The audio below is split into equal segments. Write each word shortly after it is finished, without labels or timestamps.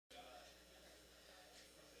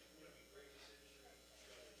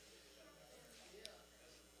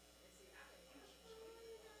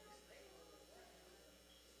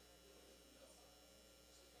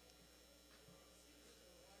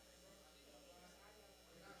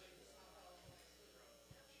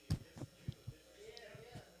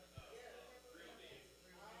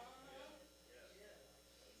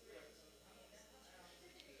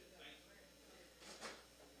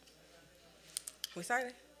We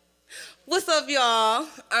started? What's up, y'all?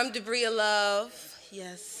 I'm Debria Love.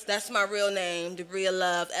 Yes, that's my real name, Debria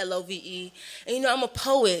Love, Love. And I'm a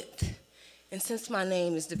poet. And since my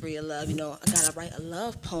name is Debria Love, I gotta write a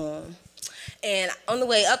love poem. And on the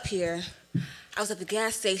way up here, I was at the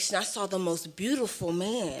gas station. I saw the most beautiful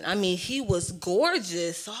man. I mean, he was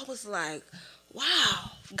gorgeous. So I was like,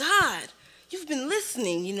 wow, God, you've been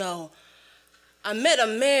listening. I met a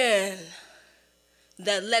man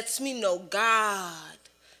that lets me know God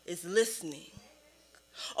is listening.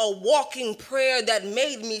 A walking prayer that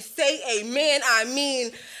made me say amen. I mean,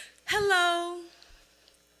 hello,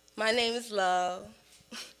 my name is Love.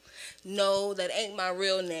 No, that ain't my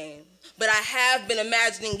real name. But I have been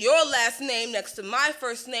imagining your last name next to my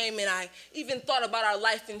first name, and I even thought about our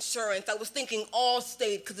life insurance. I was thinking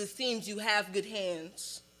Allstate because it seems you have good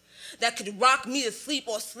hands that could rock me to sleep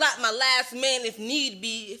or slap my last man if need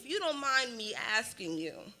be. If you don't mind me asking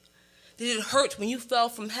you, did it hurt when you fell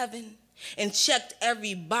from heaven and checked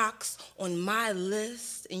every box on my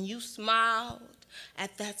list and you smiled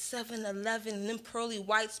at that 7-Eleven and them pearly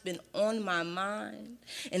whites been on my mind?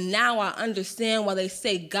 And now I understand why they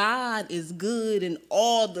say God is good and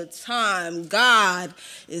all the time. God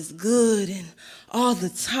is good and all the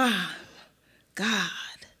time. God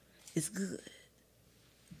is good.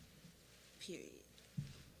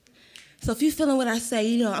 So if you're feeling what I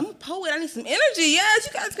say, I'm a poet. I need some energy. Yes,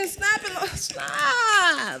 you guys can snap and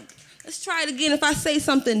snap. Let's try it again. If I say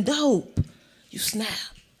something dope, you snap.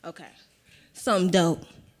 Okay. Something dope.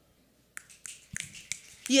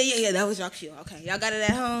 Yeah. That was y'all cue. Okay. Y'all got it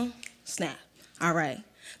at home? Snap. All right.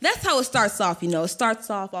 That's how it starts off, It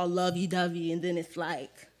starts off all lovey-dovey, and then it's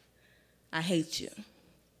like, I hate you.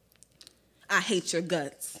 I hate your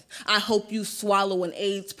guts. I hope you swallow an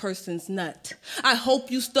AIDS person's nut. I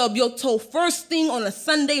hope you stub your toe first thing on a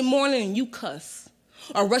Sunday morning and you cuss.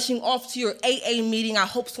 Or rushing off to your AA meeting, I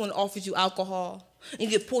hope someone offers you alcohol and you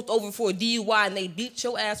get pulled over for a DUI and they beat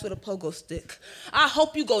your ass with a pogo stick. I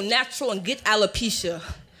hope you go natural and get alopecia.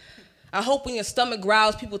 I hope when your stomach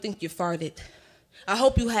growls, people think you farted. I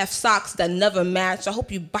hope you have socks that never match. I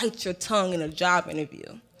hope you bite your tongue in a job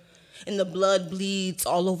interview and the blood bleeds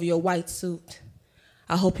all over your white suit.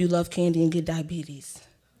 I hope you love candy and get diabetes.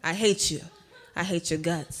 I hate you. I hate your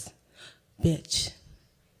guts. Bitch.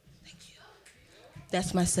 Thank you.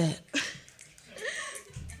 That's my set.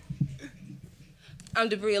 I'm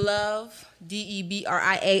Debria Love, DEBRIALOVE_.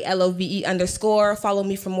 Follow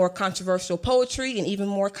me for more controversial poetry and even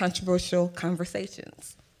more controversial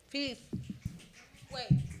conversations. Peace. Wait.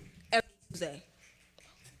 Every Tuesday.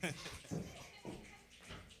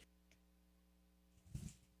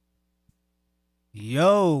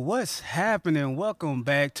 Yo, what's happening? Welcome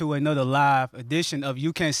back to another live edition of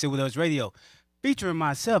You Can't Sit With Us Radio, featuring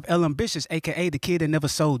myself, El Ambitious, a.k.a. the kid that never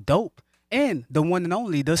sold dope, and the one and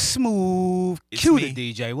only, the smooth, cuter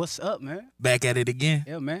DJ. What's up, man? Back at it again.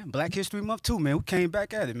 Yeah, man. Black History Month too, man. We came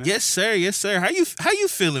back at it, man. Yes, sir. Yes, sir. How you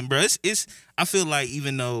feeling, bro? I feel like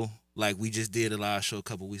even though like we just did a live show a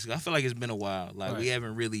couple weeks ago, I feel like it's been a while. Like we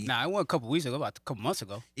haven't really. Nah, it wasn't a couple weeks ago. About a couple months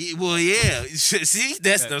ago. Well, yeah. See,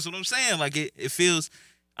 that's what I'm saying. Like it feels.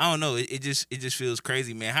 I don't know. It just feels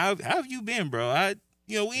crazy, man. How have you been, bro?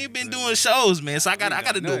 We ain't been doing shows, man. So I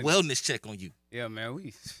gotta do a wellness check on you. Yeah, man.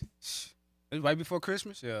 It was right before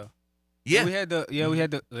Christmas. Yeah. Yeah. We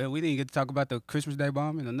didn't get to talk about the Christmas Day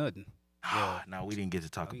bombing or nothing. Yeah. No, we didn't get to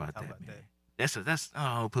talk about that, man.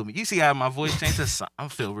 Put me. You see how my voice changed? I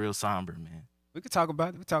feel real somber, man. We could talk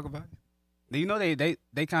about it.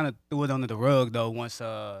 They kind of threw it under the rug though once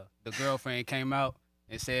the girlfriend came out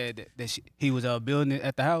and said that he was building it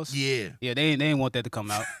at the house. Yeah. Yeah, they ain't want that to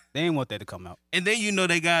come out. They ain't want that to come out. And then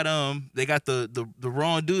they got the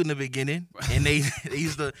wrong dude in the beginning, and they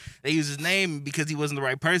used his name because he wasn't the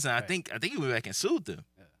right person. Right. I think he went back and sued them.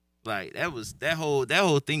 Yeah. Like that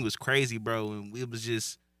whole thing was crazy, bro. And it was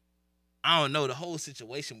just, I don't know, the whole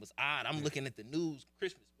situation was odd. I'm looking at the news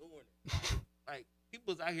Christmas morning, like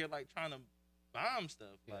people's out here like trying to bomb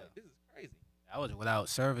stuff. Like this is crazy. I was without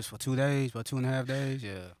service for 2 days, about 2.5 days.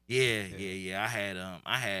 Yeah.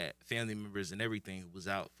 I had family members and everything who was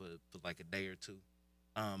out for like a day or two.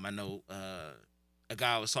 I know a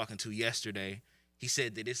guy I was talking to yesterday. He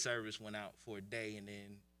said that his service went out for a day, and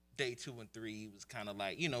then day 2 and 3 was kind of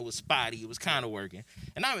like, it was spotty. It was kind of working,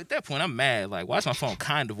 and at that point I'm mad. Like, why is my phone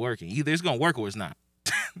kind of working? Either it's gonna work or it's not.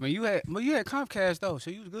 You had Comcast though,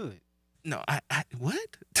 so you was good. No, I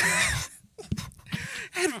what?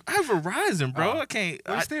 I have Verizon, bro. I can't.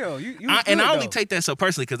 But still, you and I only though. take that so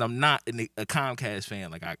personally because I'm not a Comcast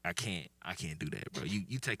fan. Like I can't do that, bro.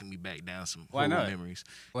 You taking me back down some horrible memories.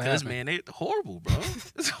 Because man, they're horrible, bro.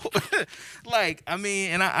 Like I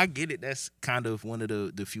mean, and I get it. That's kind of one of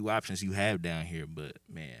the few options you have down here. But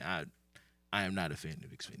man, I am not a fan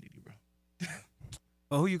of Xfinity, bro.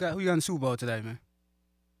 Well, who you got in the Super Bowl today, man?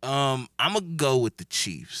 I'm gonna go with the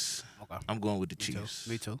Chiefs. Okay. I'm going with the Chiefs.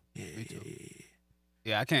 Me too. Yeah. Me too.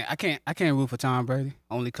 Yeah, I can't root for Tom Brady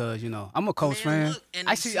only cause I'm a Colts fan.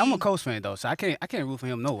 I'm a Colts fan though, so I can't root for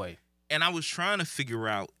him no way. And I was trying to figure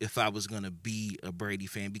out if I was gonna be a Brady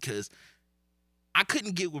fan because I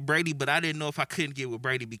couldn't get with Brady, but I didn't know if I couldn't get with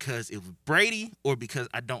Brady because it was Brady or because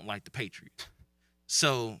I don't like the Patriots.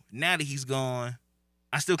 So now that he's gone,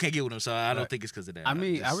 I still can't get with him. So I don't think it's because of that. I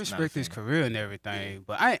mean, I respect his career and everything,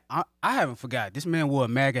 but I haven't forgot this man wore a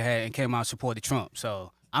MAGA hat and came out and supported Trump.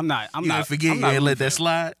 So I'm not forget you ain't let that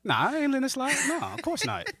slide. Nah, I ain't letting it slide. No, of course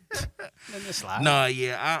not. Letting it slide. No,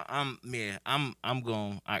 yeah, I'm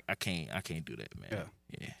going. I can't do that, man.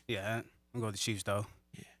 Yeah. I'm going to the Chiefs though.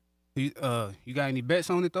 Yeah. You got any bets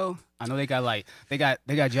on it though? I know they got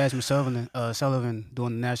Jasmine Sullivan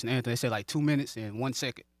doing the national anthem. They said like 2 minutes and 1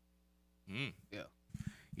 second. Yeah.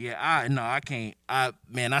 Yeah, I can't. I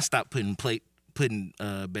stopped putting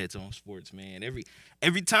bets on sports, man.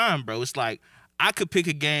 Every time, bro, it's like I could pick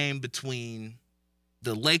a game between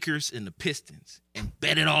the Lakers and the Pistons and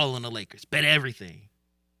bet it all on the Lakers, bet everything,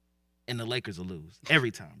 and the Lakers will lose every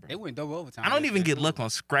time, bro. They went double overtime. I don't even get luck on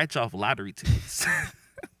scratch off lottery tickets.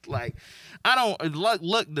 Like I don't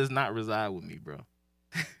luck does not reside with me, bro.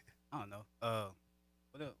 I don't know.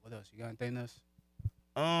 What else? You got anything else?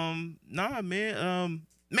 Nah, man.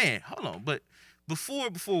 Man, hold on. But before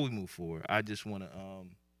we move forward, I just want to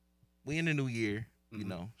we in the new year, you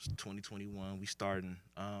know, it's 2021. We starting.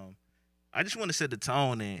 I just want to set the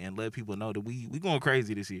tone and let people know that we going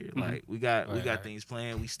crazy this year. Like we got things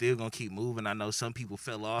planned. We still gonna keep moving. I know some people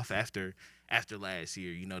fell off after last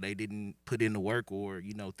year. You know, they didn't put in the work or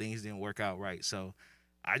things didn't work out right. So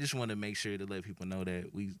I just want to make sure to let people know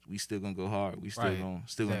that we still gonna go hard. We still gonna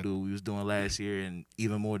do what we was doing last year and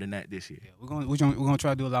even more than that this year. Yeah, we're gonna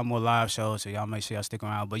try to do a lot more live shows, so y'all make sure y'all stick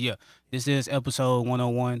around. But yeah, this is episode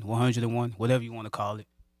 101, 101, whatever you want to call it.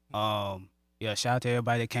 Yeah, shout out to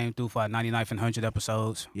everybody that came through for our 99th and 100th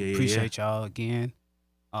episodes. Appreciate y'all again.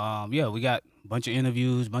 Yeah, we got a bunch of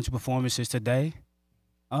interviews, bunch of performances today.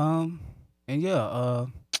 And yeah,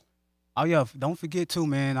 oh yeah, don't forget too,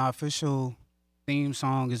 man, our official theme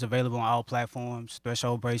song is available on all platforms.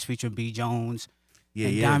 Threshold Brace featuring B. Jones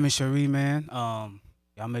and Diamond Cherie, man. Y'all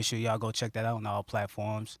make sure y'all go check that out on all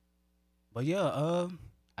platforms. But yeah,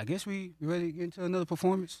 I guess we ready to get into another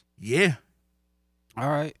performance? Yeah. All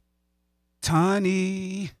right.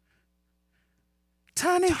 Tony. It's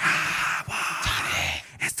Tony.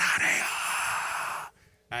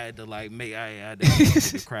 I had to I had to get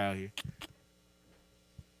the crowd here.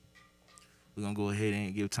 We're gonna go ahead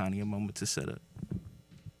and give Tony a moment to set up.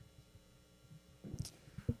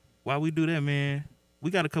 While we do that, man,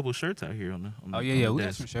 we got a couple shirts out here on the we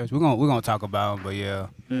got some shirts. We're gonna talk about them, but yeah.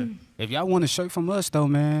 If y'all want a shirt from us though,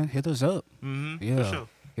 man, hit us up. For sure.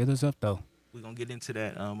 Hit us up though. We're gonna get into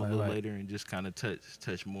that a little later and just kind of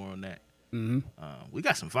touch more on that. Mm-hmm. We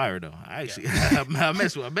got some fire though. I actually I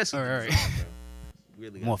mess with all right.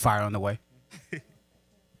 Really more fire on the way. You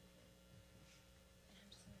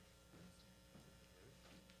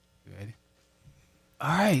ready? All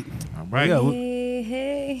right. Yeah,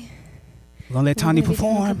 hey. We're gonna let Tony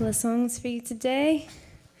perform. A couple of songs for you today.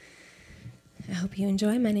 I hope you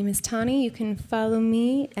enjoy. My name is Tani. You can follow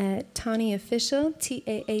me at Tani Official,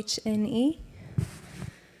 TAHNE.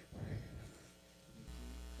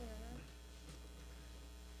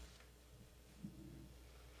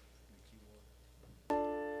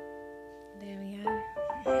 There we are.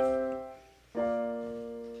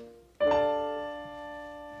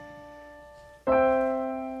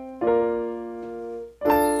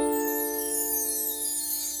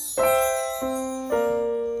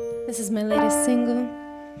 This is my latest single,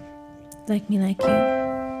 Like Me Like You.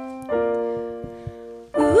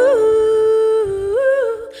 Ooh,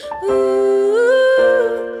 ooh, ooh,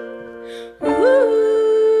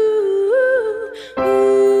 ooh.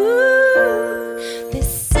 The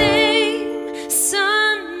same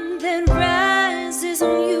sun that rises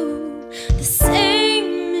on you, the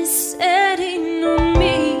same is setting on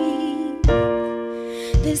me.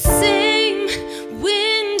 The same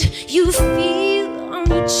wind you feel on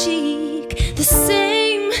your cheek, the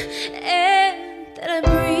same air that I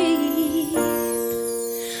breathe.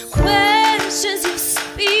 Questions you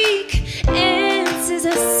speak, answers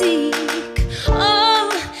I seek. All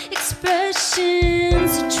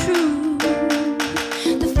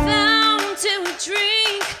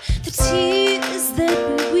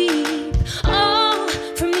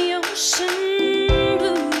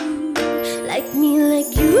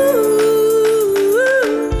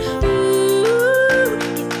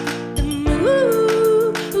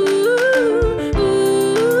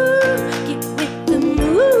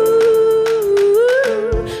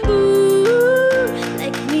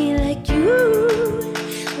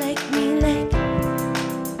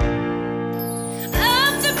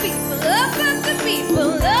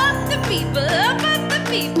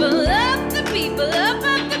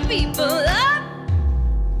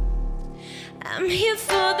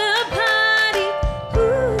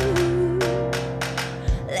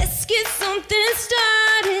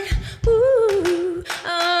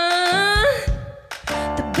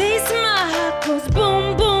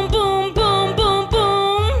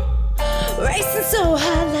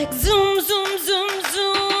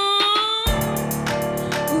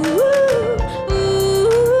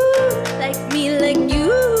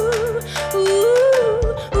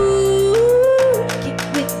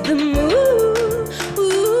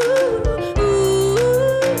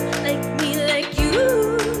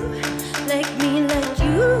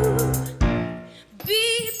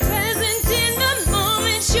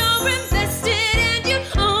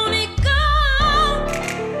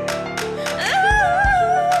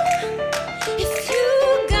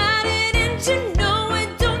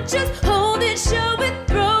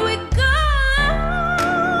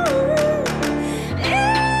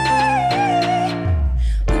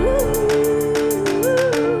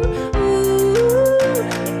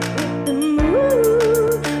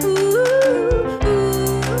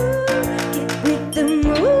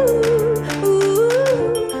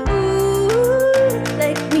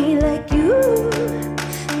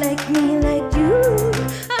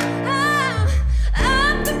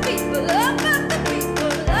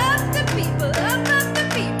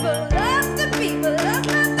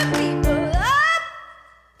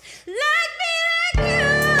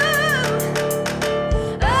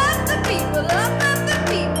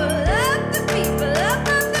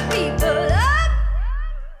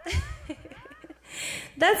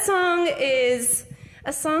is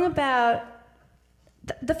a song about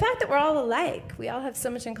the fact that we're all alike. We all have so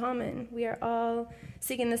much in common. We are all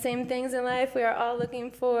seeking the same things in life. We are all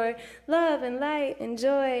looking for love and light and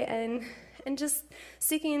joy and just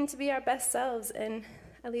seeking to be our best selves. And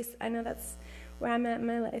at least I know that's where I'm at in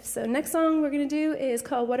my life. So next song we're going to do is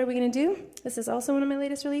called What Are We Gonna Do? This is also one of my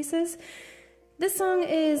latest releases. This song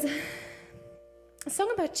is a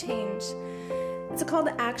song about change. It's a call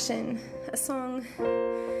to action, a song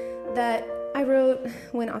that I wrote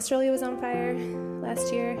when Australia was on fire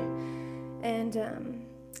last year. And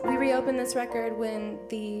we reopened this record when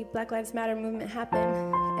the Black Lives Matter movement happened.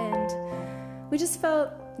 And we just felt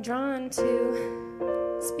drawn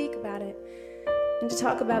to speak about it and to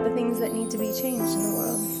talk about the things that need to be changed in the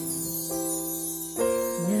world.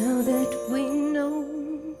 Now that we know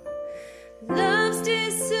love's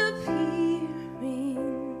disappearing,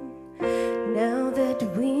 now that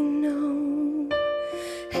we know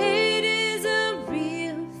hate is a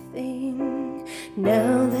real thing,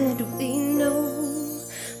 now that we know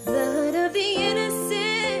blood of the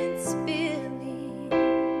innocent spilling,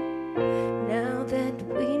 now that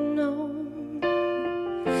we know,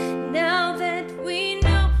 now that we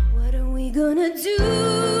know, what are we gonna do?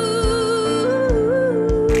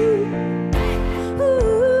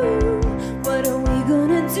 What are we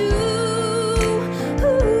gonna do?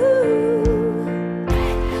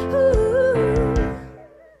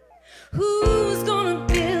 Who's gonna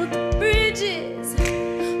build the bridges?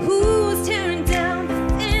 Who's tearing down the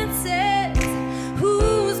fences?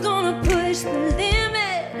 Who's gonna push the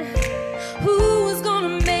limit? Who's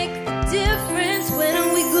gonna make the difference? When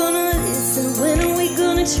are we gonna listen? When are we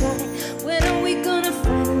gonna try? When are we gonna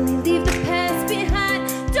finally leave the past behind?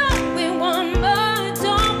 Don't we want more?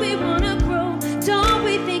 Don't we wanna grow? Don't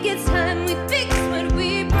we think it's time we fix what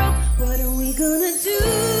we broke? What are we gonna do?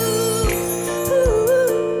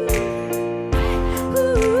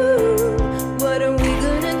 What are we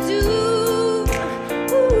gonna do?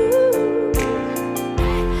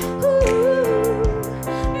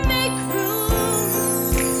 Make room.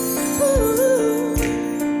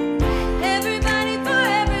 Everybody for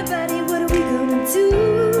everybody, what are we gonna do?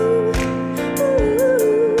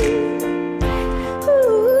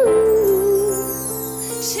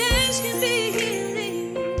 Change can be healing.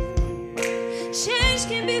 Change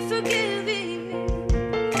can be forgiving.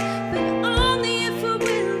 But only if we're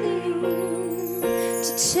willing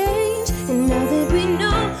to change. And now that we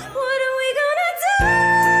know, what are we gonna do?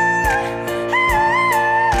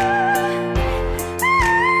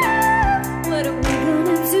 What are we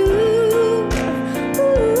gonna do?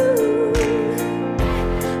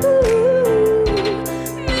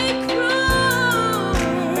 Make room.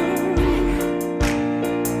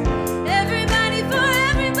 Everybody for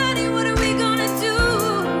everybody, what are we gonna do?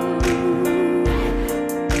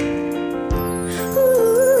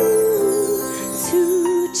 To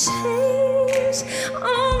change,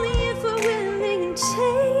 only if we're willing to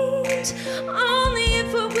change, only if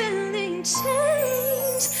we're willing to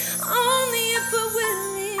change, only if we're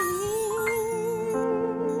willing.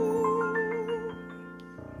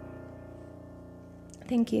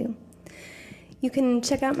 Thank you. You can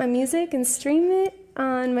check out my music and stream it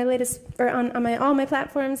on my latest, or on all my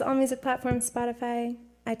platforms, all music platforms, Spotify,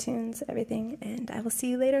 iTunes, everything. And I will see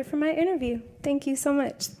you later for my interview. Thank you so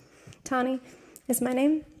much. Tawny is my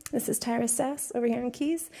name. This is Tyra Sass over here on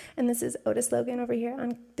keys, and this is Otis Logan over here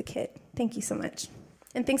on the kit. Thank you so much.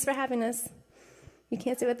 And thanks for having us. You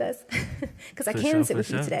can't sit with us, because I can sit with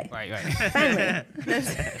you today. Right. Finally.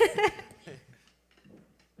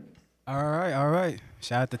 All right.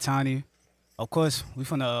 Shout out to Tawny. Of course, we're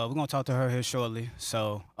gonna talk to her here shortly.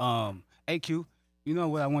 So, AQ, you know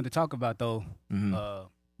what I wanted to talk about though.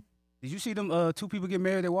 Did you see them two people get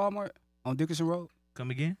married at Walmart on Dickinson Road?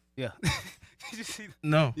 Come again? Yeah. Did you see?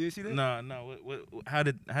 No. You didn't see that? No. What? How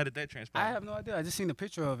did that transpire? I have no idea. I just seen a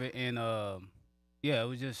picture of it, and yeah, it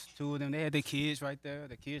was just two of them. They had their kids right there.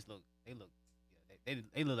 The kids look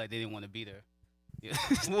like they didn't want to be there. Yeah.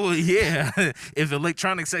 Well, yeah. If the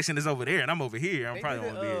electronic section is over there and I'm over here, I'm They probably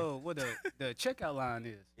did won't be here. what the checkout line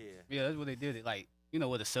is. Yeah, that's what they did it. Like, you know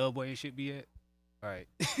where the Subway and shit be at. All right.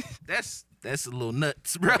 That's a little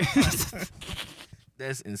nuts, bro.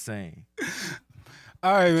 That's insane.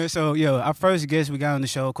 All right, man. So, our first guest we got on the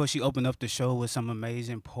show, of course, she opened up the show with some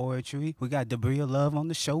amazing poetry. We got Debria Love on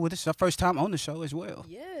the show with us. Our first time on the show as well.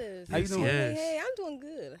 Yes. How you doing? Yes. Hey, I'm doing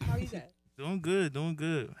good. How are you guys? Doing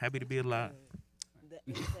good. Happy to be alive.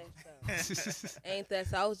 Ain't that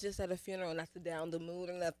so? I was just at a funeral, not to down the mood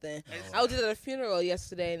or nothing. I was just at a funeral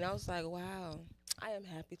yesterday, and I was like, wow, I am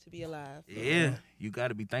happy to be alive. Yeah, you got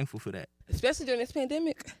to be thankful for that. Especially during this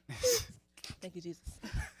pandemic. Thank you, Jesus.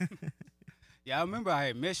 Yeah, I remember I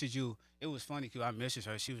had messaged you. It was funny because I messaged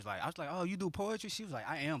her. She was like, I was like, oh, you do poetry? She was like,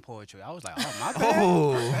 I am poetry. I was like, oh, my bad.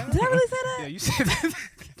 Oh. Did I really say that? Yeah, you said that.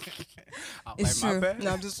 I was It's like, true. my bad.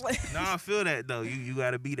 No, I'm just like. No, I feel that though. You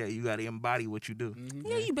gotta be that. You gotta embody what you do. Mhm.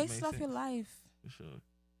 Yeah, you base makes it off sense. your life. For sure.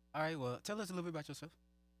 All right, well, tell us a little bit about yourself.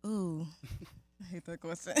 Ooh, I hate that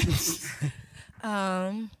question.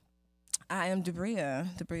 I am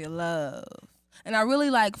Debria Love, and I really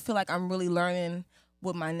feel like I'm really learning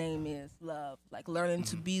what my name is, love. Like learning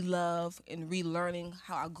to be love and relearning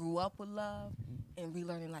how I grew up with love, and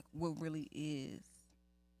relearning like what really is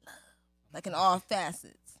love, like in all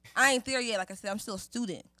facets. I ain't there yet. Like I said, I'm still a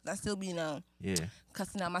student. I still be Yeah.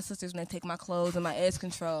 cussing out my sisters when they take my clothes and my edge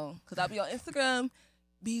control. Cause I'll be on Instagram,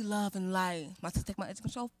 be love and light. My sister take my edge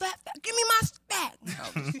control, fat, give me my stack.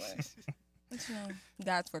 But you know,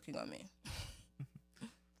 God's working on me.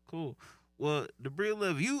 Cool. Well, Debria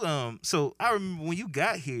Love, you so I remember when you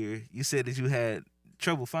got here, you said that you had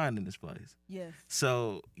trouble finding this place. Yes.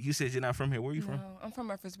 So you said you're not from here. Where you No, from? I'm from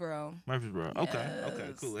Murfreesboro. Murfreesboro. Okay,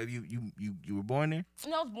 Yes. cool. Have you were born there?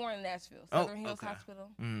 No, I was born in Nashville, Oh, Southern Hills okay. Hospital.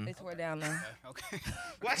 Mm. They tore it down now. Okay.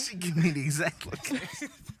 Why she give me the exact location?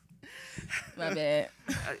 My bad.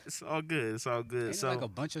 It's all good. It's all good. Ain't So it like a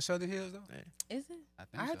bunch of Southern Hills, though? Is it? I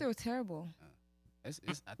think I heard so. they were terrible. I think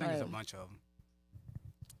it's a Right. bunch of them.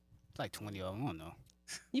 It's like 20 of them. I don't know.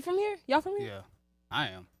 You from here? Y'all from here? Yeah, I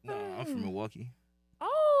am. no, I'm from Milwaukee.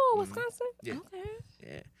 Oh, Mhm. Wisconsin? Yeah. Okay.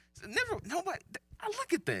 Yeah. So nobody. I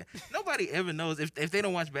look at that. Nobody ever knows if they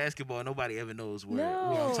don't watch basketball. Nobody ever knows what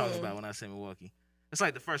I'm talking No. about when I say Milwaukee. It's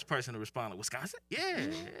like the first person to respond, like Wisconsin. Yeah,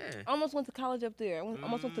 yeah. Almost went to college up there.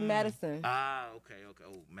 Almost went to Madison. Ah, okay.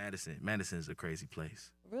 Oh, Madison. Madison's a crazy place.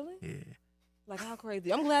 Really? Yeah. Like how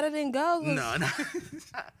crazy? I'm glad I didn't go. 'cause-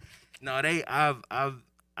 No. No.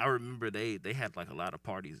 I remember they had like a lot of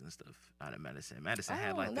parties and stuff out of Madison. Madison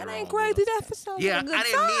had like that their ain't own crazy. little- That for sure. Yeah, a good I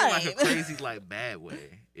didn't mean like a time. crazy like bad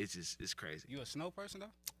way. It's crazy. You a snow person,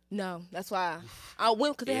 though? No, that's why I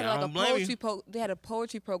went because they Yeah, I had like don't a blame you. poetry. They had a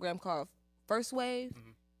poetry program called First Wave,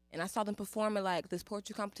 Mhm. and I saw them perform at like this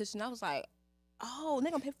poetry competition. I was like, oh, they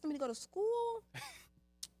gonna pay for me to go to school, and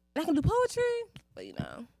I can do poetry. But you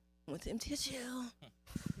know, I went to MTSU.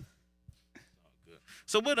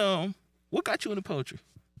 So what got you into poetry?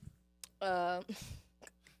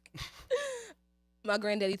 My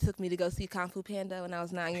granddaddy took me to go see Kung Fu Panda when I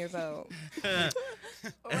was 9 years old. Right?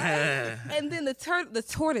 And then the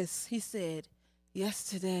tortoise, he said,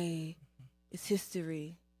 yesterday is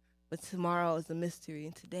history, but tomorrow is a mystery,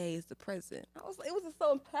 and today is the present. I was like, it was just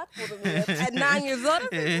so impactful to me at 9 years old. I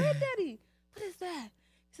said, Granddaddy, what is that?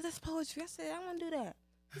 He said, that's poetry. I said, I want to do that.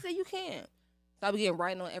 He said, you can. So I began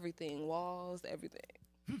writing on everything, walls, everything.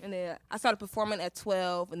 And then I started performing at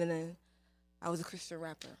 12, and then I was a Christian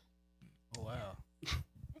rapper. Oh, wow.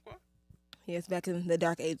 Yes, back in the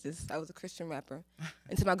dark ages, I was a Christian rapper.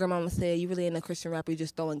 Until my grandmama said, you really ain't a Christian rapper, you're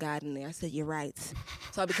just throwing God in there. I said, you're right.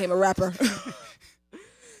 So I became a rapper.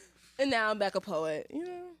 And now I'm back a poet, you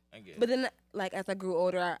know. I get it. But then, like, as I grew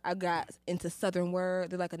older, I got into Southern Word.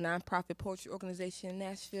 They're like a nonprofit poetry organization in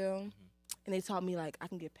Nashville. And they taught me, like, I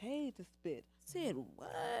can get paid to spit. I said,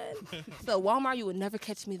 what? So Walmart, you would never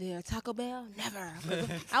catch me there. Taco Bell, never.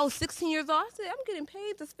 I was 16 years old. I said, I'm getting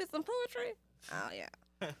paid to spit some poetry. Oh,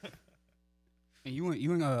 yeah. And you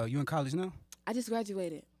in college now? I just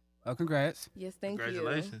graduated. Congrats. Yes, thank you.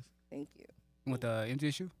 Congratulations. Thank you. With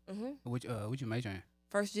MTSU? hmm Which you major in?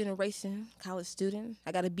 First generation college student.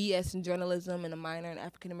 I got a BS in journalism and a minor in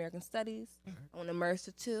African American studies. I want to merge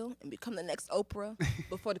the two and become the next Oprah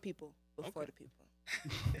before the people. Before the people.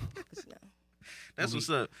 But, you know. That's what's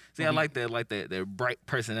up. See, I like that bright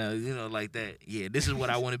personality, you know, like that. Yeah, this is what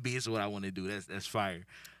I want to be. This is what I want to do. That's fire.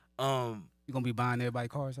 You gonna be buying everybody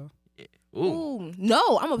cars, though? Ooh. Ooh,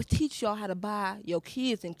 no, I'm gonna teach y'all how to buy your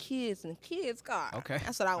kids cars. Okay.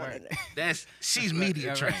 That's what I want Alright. to know. She's right, media yeah,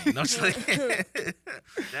 right. trained. No, I'm just like-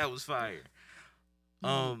 that was fire.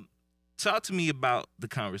 Talk to me about the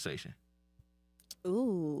conversation.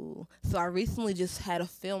 Ooh. So I recently just had a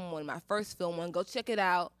film one, my first film one. Go check it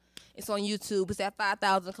out. It's on YouTube. It's at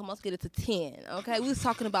 5,000. Come on, let's get it to 10. Okay? We was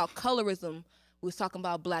talking about colorism. We was talking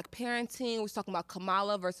about black parenting. We was talking about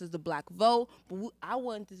Kamala versus the black vote. But I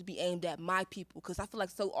wanted this to be aimed at my people because I feel like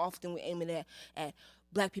so often we're aiming at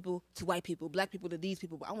black people to white people, black people to these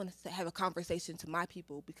people. But I want to have a conversation to my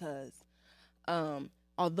people because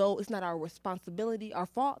although it's not our responsibility, our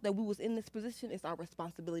fault that we was in this position, it's our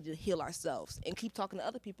responsibility to heal ourselves and keep talking to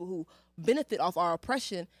other people who benefit off our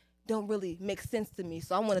oppression don't really make sense to me.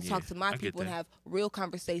 So I want to talk to I my get people and that. have real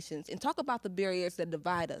conversations and talk about the barriers that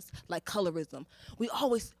divide us, like colorism. We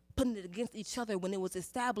always putting it against each other when it was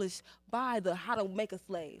established by the How to Make a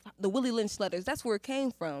Slave, the Willie Lynch letters. That's where it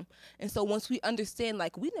came from. And so once we understand,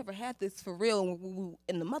 like, we never had this for real when we were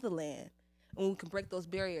in the motherland, and we can break those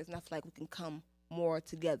barriers, and I feel like we can come more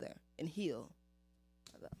together and heal.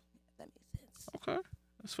 So, if that makes sense. Okay,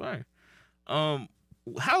 that's fine.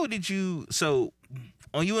 How did you? So,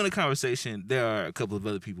 on You in the Conversation, there are a couple of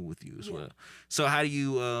other people with you as well. So, how do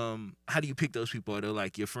you pick those people? Are they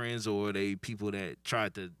like your friends, or are they people that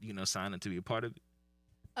tried to sign up to be a part of it?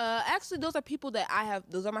 Actually, those are people that I have.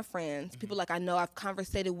 Those are my friends. People like I know I've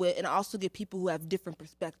conversated with, and I also get people who have different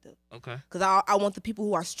perspectives. Okay. Because I want the people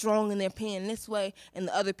who are strong in their opinion this way, and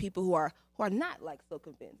the other people who are not like so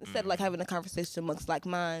convinced. Instead of like having a conversation amongst like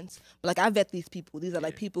minds, but like I vet these people. These are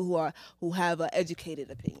like people who have an educated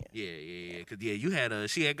opinion. Yeah. Cause you had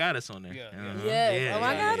she had got us on there. Yes. Oh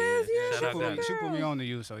my God, She put me on to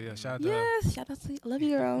you, so yeah, shout out to her. Yes, shout out to you. I love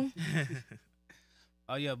you, girl.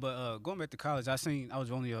 Oh yeah, but going back to college, I was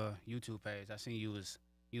on your YouTube page. I seen you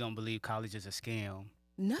don't believe college is a scam.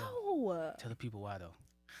 No. Tell the people why though.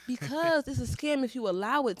 Because it's a scam if you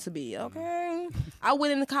allow it to be. Okay. I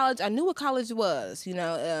went into college. I knew what college was.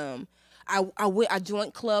 I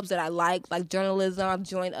joined clubs that I like journalism. I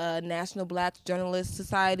joined National Black Journalist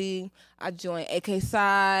Society. I joined AK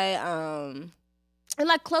Psi. And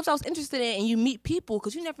like clubs I was interested in, and you meet people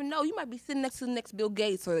because you never know. You might be sitting next to the next Bill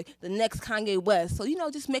Gates or the next Kanye West. So,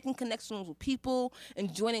 just making connections with people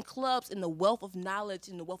and joining clubs and the wealth of knowledge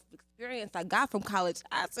and the wealth of experience I got from college.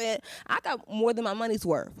 I said, I got more than my money's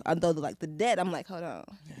worth. Although like the debt, I'm like, hold on.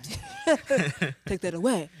 Take that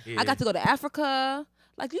away. Yeah. I got to go to Africa.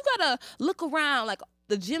 Like, you got to look around. Like,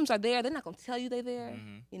 the gyms are there. They're not going to tell you they're there.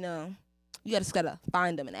 Mm-hmm. You just got to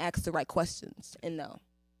find them and ask the right questions and know.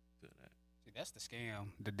 That's the scam.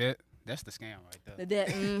 The debt. That's the scam right there. The debt.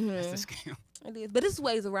 Mm-hmm. That's the scam. It is, but there's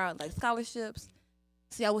ways around, like scholarships.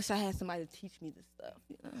 See, I wish I had somebody to teach me this stuff.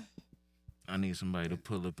 I need somebody to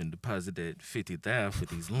pull up and deposit that $50,000 for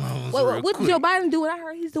these loans. What did Joe Biden do? I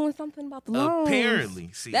heard he's doing something about the loans.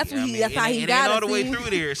 Apparently, see, that's how he got it. All the way through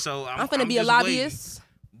there, so I'm gonna be a lobbyist.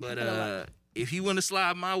 Waiting. But if you want to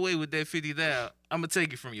slide my way with that $50,000, I'm gonna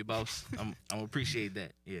take it from you, boss. I'm appreciate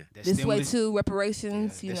that. Yeah. This way too,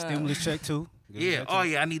 reparations. The stimulus check too. Yeah. Oh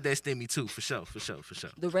yeah, I need that stimmy too, for sure.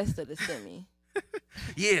 The rest of the stimmy.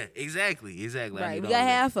 Yeah, exactly. Right, we got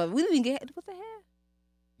half of it. We didn't even get what's the half?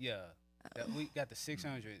 Yeah. We got the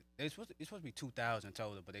 600. It's supposed to be 2,000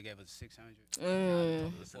 total, but they gave us 600.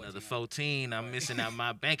 It's another 14. I'm missing out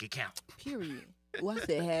my bank account. Period. Well, I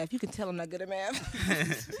said half. You can tell I'm not good at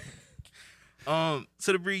math.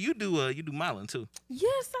 So Debris, you do modeling too.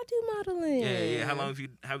 Yes, I do modeling. Yeah. How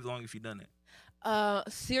long have you done it?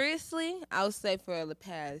 Seriously, I would say for the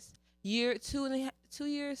past year, 2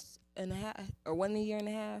 years and a half, or 1 year and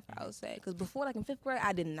a half, I would say. Because before, like in 5th grade,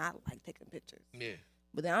 I did not like taking pictures. Yeah.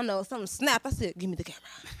 But then I don't know, something snapped. I said, give me the camera.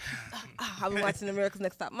 I've been watching America's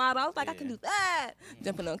Next Top Model. I was like, I can do that.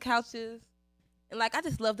 Jumping on couches. And like, I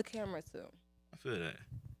just love the camera too. I feel that.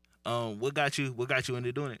 What got you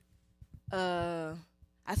into doing it?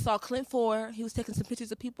 I saw Clint Ford. He was taking some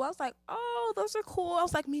pictures of people. I was like, oh, those are cool. I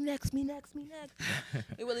was like, me next. It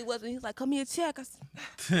really wasn't. He was like, come here, check. I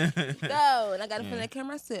said, go. And I got in front of that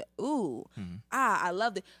camera. I said, ooh, I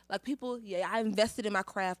loved it. Like people, I invested in my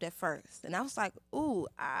craft at first. And I was like, ooh,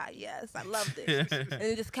 yes, I loved it. And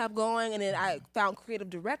it just kept going. And then I found creative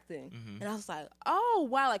directing. And I was like, oh,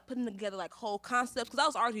 wow, like putting together like whole concepts. Because I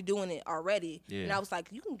was already doing it already. Yeah. And I was like,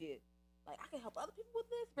 you can get, like, I can help other people with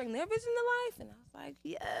this, bring their vision to life. And I was like,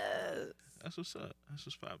 yes. That's what's up. That's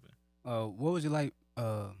what's popping. What was it like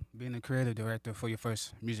being a creative director for your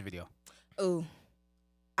first music video? Oh,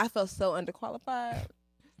 I felt so underqualified.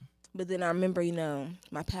 But then I remember,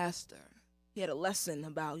 my pastor, he had a lesson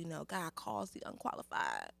about, God calls the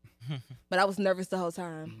unqualified. But I was nervous the whole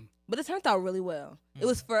time. But it turned out really well. It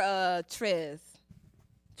was for Trez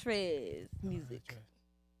Music.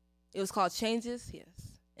 It was called Changes, yes.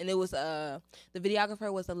 And it was the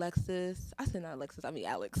videographer was Alexis. I said not Alexis, I mean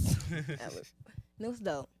Alex. Alex. And it was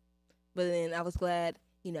dope. But then I was glad,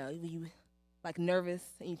 you like nervous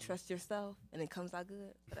and you trust yourself and it comes out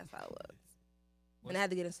good. So that's how it was. And I had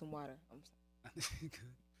to get in some water. I'm sorry.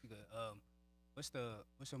 Good. What's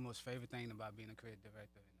your most favorite thing about being a creative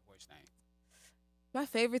director and the worst thing? My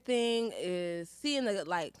favorite thing is seeing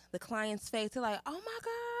the client's face. They're like, oh my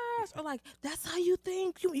gosh. Or like, that's how you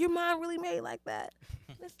think? Your mind really made like that?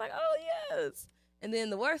 And it's like, oh yes. And then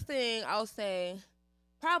the worst thing, I would say,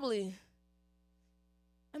 probably,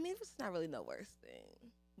 it's not really no worst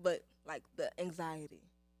thing. But like the anxiety.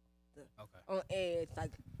 On edge,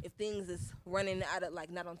 like if things is running out of like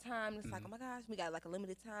not on time, it's like, oh my gosh, we got like a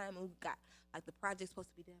limited time, and we got like the project's supposed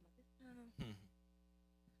to be done by this time.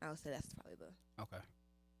 I would say that's probably the. Okay.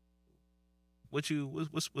 What's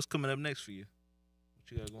coming up next for you?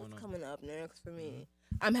 What you got going on? Coming up next for me,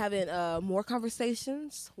 I'm having more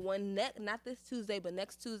conversations. Not this Tuesday, but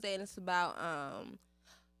next Tuesday, and it's about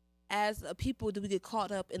as a people, do we get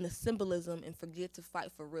caught up in the symbolism and forget to fight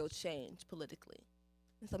for real change politically?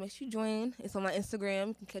 And so make sure you join. It's on my Instagram.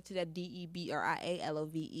 You can catch it at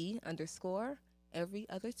DEBRIALOVE_ every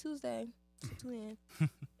other Tuesday. So tune in.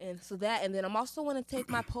 And so that, and then I'm also want to take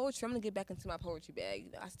my poetry. I'm going to get back into my poetry bag.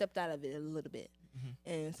 You know, I stepped out of it a little bit.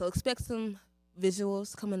 And so expect some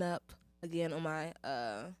visuals coming up again on my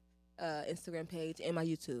Instagram page and my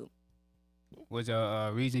YouTube. Was there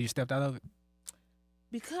a reason you stepped out of it?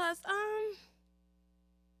 Because I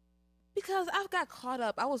got caught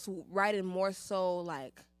up. I was writing more so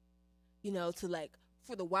like, you know, to like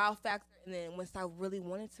for the wow factor, and then once I really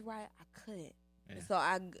wanted to write, I couldn't. Yeah. And so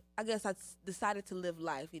I guess I decided to live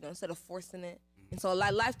life, you know, instead of forcing it. And so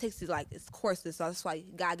life takes you like its courses. So that's why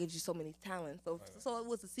God gives you so many talents. So it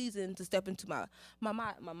was a season to step into my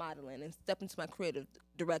modeling and step into my creative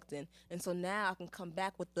directing. And so now I can come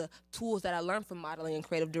back with the tools that I learned from modeling and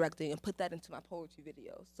creative directing and put that into my poetry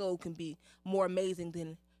videos. So it can be more amazing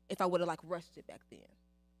than if I would have like rushed it back then.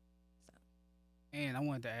 So. And I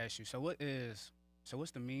wanted to ask you, what's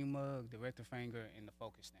the meme mug, the rector finger, and the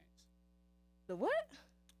focus stance? The what?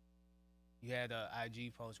 You had a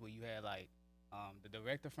IG post where you had like the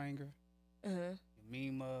director finger, Uh-huh. the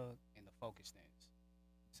meme mug, and the focus stance.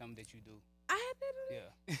 Something that you do. I had that Yeah.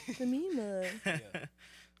 the meme mug. Yeah.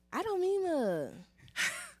 I don't meme mug.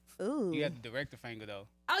 Ooh. You had the director finger though.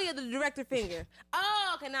 Oh yeah, the director finger.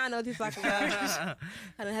 Oh, okay, now I know what you're talking about.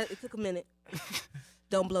 It took a minute.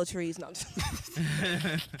 Don't blow trees, no.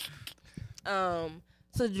 So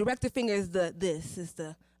the director finger is the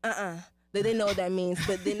They know what that means,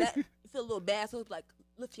 but then that you feel a little bad, so it's like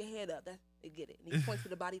lift your head up. They get it. And you point to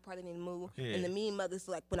the body part and then move. Yeah. And the meme mother's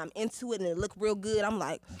like when I'm into it and it look real good, I'm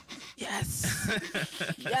like, yes,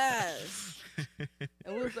 yes.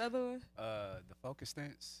 And what was the other one? The focus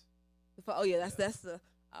stance. Oh yeah, that's the.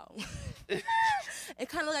 Oh. It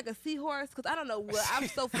kind of like a seahorse, because I don't know what. I'm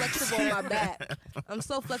so flexible on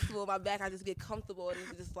my back. I just get comfortable and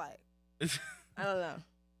it's just like, I don't know.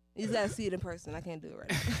 You just gotta see it in person. I can't do it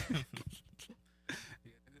right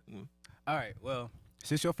now. All right. Well,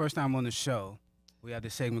 since your first time on the show, we have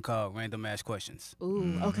this segment called Random Ass Questions.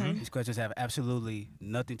 Ooh, okay. These questions have absolutely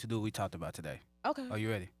nothing to do with what we talked about today. Okay. Are you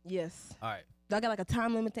ready? Yes. All right. Do I got like a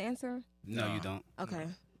time limit to answer? No, you don't. Okay.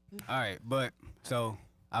 All right. But so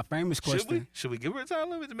our famous question. Should we give her a time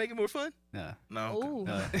limit to make it more fun? Nah. No. Ooh.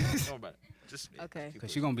 Okay. Don't worry about it. Just Okay.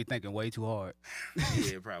 Because she's gonna be thinking way too hard.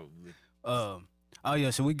 Yeah, probably. Oh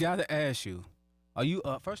yeah. So we gotta ask you. Are you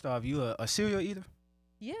first off, you a cereal eater?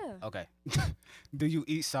 Yeah. Okay. Do you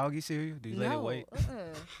eat soggy cereal? Do you let it wait?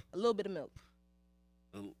 A little bit of milk.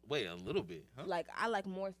 Wait, a little bit, huh? Like I like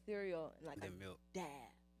more cereal and like Than a milk. dab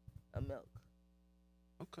of milk.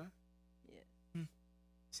 Okay.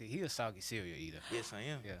 See, he a soggy cereal eater. Yes, I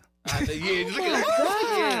am. Yeah. Yeah, look at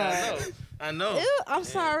God. Yeah, I know. Ew, I'm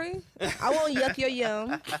sorry. I won't yuck your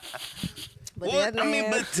yum. But Well, that's I mean,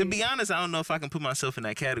 but nasty. to be honest, I don't know if I can put myself in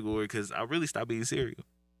that category because I really stopped eating cereal.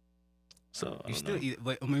 So I You don't still know. eat it,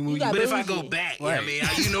 but I mean, when You you, got But if I go bougie. back, Right. I mean,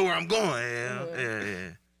 you know where I'm going.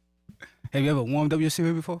 Yeah. have you ever warmed up your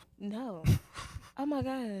cereal before? No. Oh my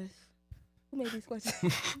gosh. Who made these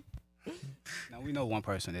questions? No, we know one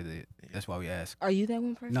person that did. That's why we ask. Are you that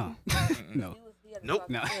one person? No, no. Nope.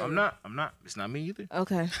 No. I'm not. It's not me either.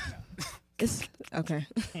 Okay. It's okay.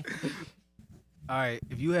 All right.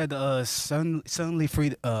 If you had to suddenly flee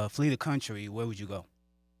the country, where would you go?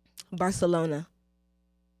 Barcelona.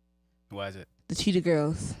 Why is it? The Cheetah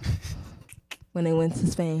Girls. When they went to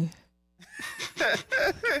Spain.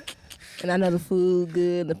 And I know the food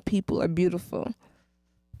good, the people are beautiful.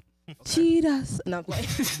 Cheetahs. No, I'm playing.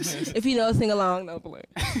 If you know, sing along. No, I'm playing.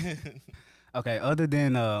 Okay. Other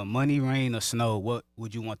than money, rain, or snow, what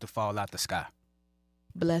would you want to fall out the sky?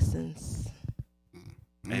 Blessings.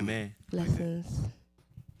 Amen. Blessings.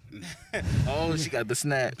 Oh, she got the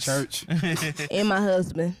snaps. Church. And my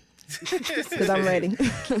husband. Because I'm ready.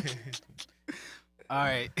 All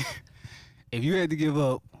right. If you had to give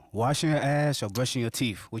up washing your ass or brushing your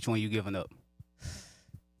teeth, which one you giving up?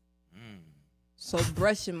 So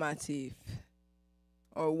brushing my teeth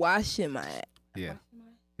or washing my ass. Yeah.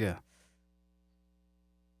 Yeah.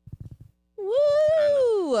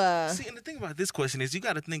 Woo! See, and the thing about this question is you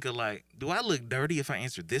got to think of like, do I look dirty if I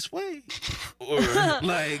answer this way? Or or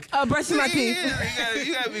like brushing my teeth. Yeah,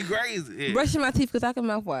 you gotta be crazy. Yeah. Brushing my teeth because I can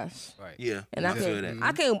mouthwash. Right. Yeah, And I feel can,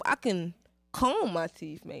 that. I can comb my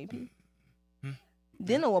teeth maybe.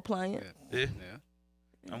 Dental appliance. Yeah. Yeah.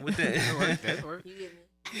 I'm with that. That work. You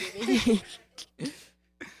get me?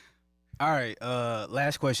 All right.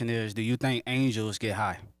 Last question is: do you think angels get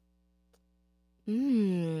high?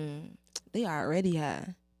 They already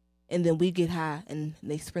high. And then we get high and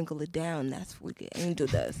they sprinkle it down. That's what angel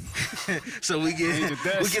does. So we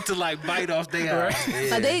get to like bite off their eyes.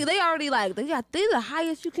 Yeah. Like they already like they the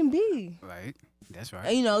highest you can be. Right. That's right.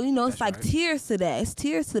 And, you know, it's That's like right. tears to that. It's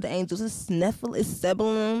tears to the angels. It's Nephil, it's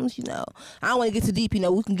Sebulums, you know. I don't want to get too deep, you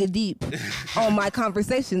know. We can get deep on my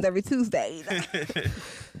conversations every Tuesday.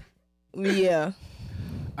 You know? Yeah.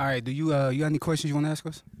 All right. Do you got any questions you want to ask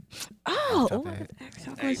us? Oh, Top oh, of the head.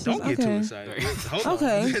 actual Hey, questions. don't get too Okay. excited. Hold on.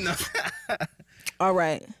 Okay. No. All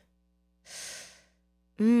right.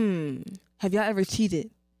 Have y'all ever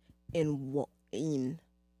cheated? Yeah.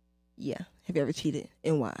 Have you ever cheated?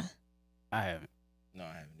 And why? I haven't. No,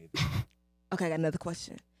 I haven't either. Okay, I got another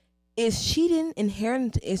question. Is cheating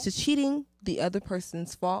inherent? Is the cheating the other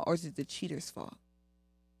person's fault, or is it the cheater's fault?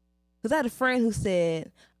 Because I had a friend who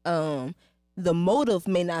said the motive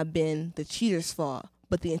may not have been the cheater's fault,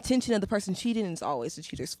 but the intention of the person cheating is always the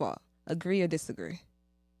cheater's fault. Agree or disagree?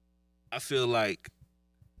 I feel like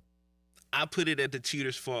I put it at the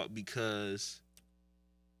cheater's fault because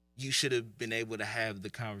you should have been able to have the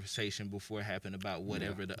conversation before it happened about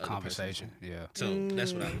whatever the other Conversation. person. Yeah. So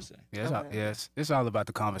that's what I would say. Yeah. It's all about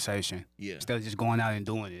the conversation Yeah. instead of just going out and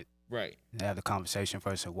doing it. Right. Have the conversation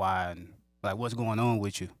first of why and like what's going on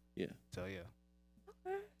with you. Yeah. So yeah.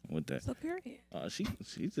 With that. So period. She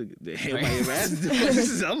took the hell.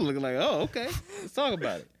 I'm looking like, oh, okay. Let's talk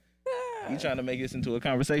about it. You trying to make this into a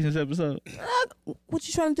conversations episode? What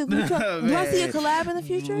you trying to do? Do I see a collab in the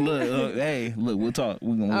future? Look, we'll talk.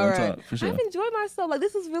 We're gonna All right. talk for sure. I've enjoyed myself. Like,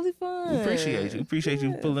 this is really fun. We appreciate you. Appreciate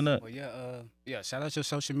you pulling up. Well, yeah. Shout out your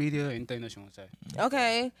social media. Anything that you want to say?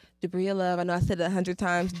 Okay. Debria Love. I know I said it 100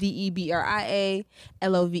 times. DebriaLove_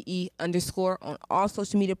 on all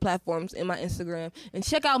social media platforms in my Instagram. And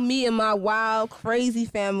check out me and my wild, crazy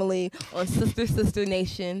family on Sister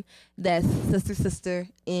Nation. That's Sister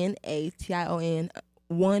NATION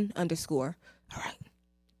 1_. All right.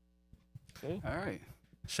 Cool. All right.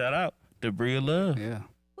 Shout out Debria Love. Yeah.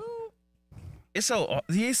 It's so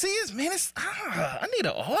you see, I need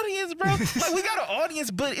an audience, bro. Like we got an audience,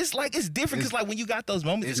 but it's like it's different because like when you got those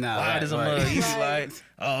moments, it's not quiet right, as a right. mug. You be Right. like,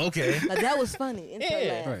 oh, okay. Like, that was funny.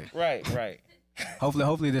 Yeah. Right. Right.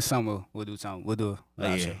 Hopefully this summer we'll do something. We'll do a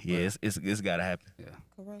live show. It's gotta happen.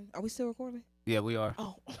 Are we still recording? Yeah, we are.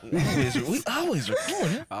 Oh. We always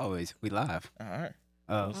record. Always. We live. All right.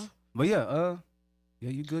 But yeah,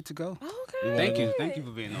 you good to go. Okay. Thank you. Thank you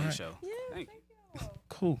for being on the show. Yeah, Thank you.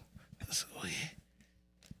 Cool. So, yeah.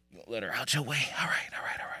 You gonna let her out your way? All right.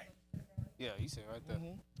 Yeah, you said right there.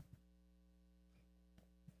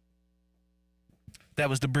 That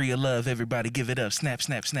was Debria Love. Everybody, give it up. Snap.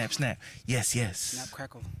 Yes. Snap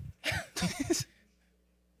crackle.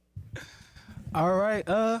 All right.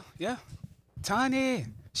 Yeah. Tiny.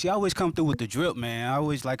 She always come through with the drip, man. I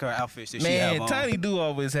always like her outfits that she have Man, on. Tiny do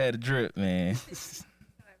always had a drip, man.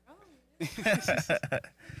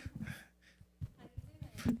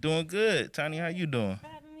 Doing good. Tiny, how you doing? For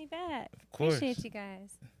having me back. Of course. Appreciate you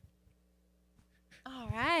guys. All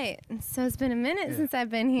right. So it's been a minute since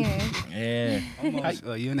I've been here. Yeah. Almost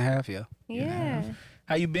a year and a half, yeah. Yeah.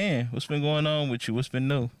 How you been? What's been going on with you? What's been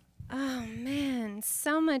new? Oh man,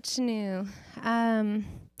 so much new.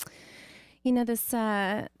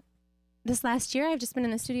 This last year I've just been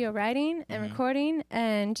in the studio writing and recording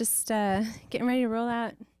and just getting ready to roll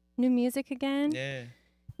out new music again Yeah.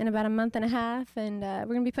 in about a month and a half, and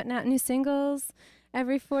we're gonna be putting out new singles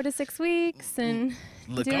every 4 to 6 weeks and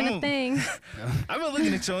Look, doing a thing. I've been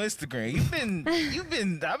looking at your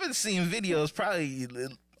Instagram. I've been seeing videos probably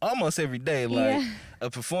almost every day, like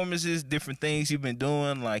of performances, different things you've been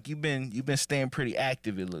doing. Like you've been staying pretty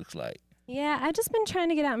active. It looks like. Yeah, I've just been trying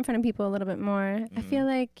to get out in front of people a little bit more. I feel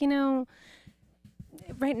like,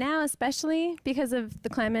 right now, especially because of the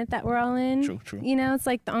climate that we're all in, True. it's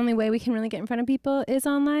like the only way we can really get in front of people is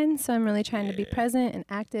online. So I'm really trying to be present and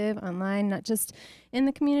active online, not just in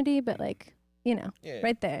the community, but like,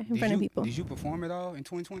 right there in front of people. Did you perform at all in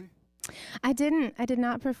 2020? I did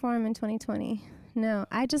not perform in 2020. No,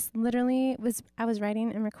 I just literally I was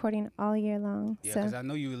writing and recording all year long. Yeah, so because I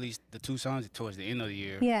know you released the 2 songs towards the end of the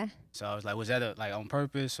year. yeah. So I was like, was that like on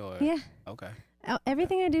purpose or? Yeah. Okay.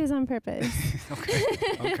 Everything I do is on purpose.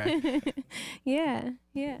 Okay. Yeah.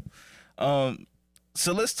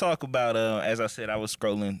 So let's talk about. As I said, I was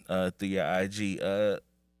scrolling through your IG.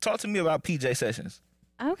 Talk to me about PJ Sessions.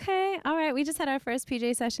 Okay. All right. We just had our first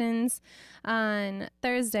PJ sessions on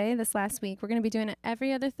Thursday this last week. We're going to be doing it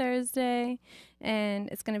every other Thursday, and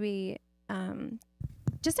it's going to be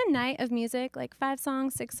just a night of music, like 5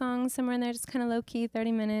 songs, 6 songs, somewhere in there, just kind of low key,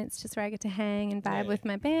 30 minutes, just where I get to hang and vibe with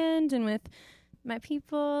my band and with my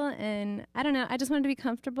people. And I don't know, I just wanted to be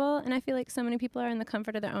comfortable, and I feel like so many people are in the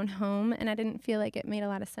comfort of their own home, and I didn't feel like it made a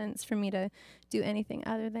lot of sense for me to do anything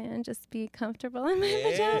other than just be comfortable in my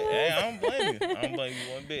pajamas. Yeah, I don't blame you. I don't blame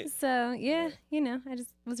you one bit. So yeah, you know, I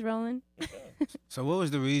just was rolling. So what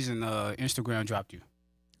was the reason Instagram dropped you?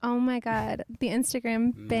 Oh my God, the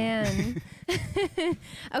Instagram ban.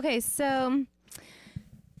 Okay, so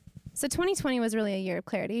 2020 was really a year of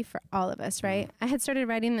clarity for all of us, right? I had started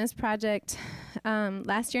writing this project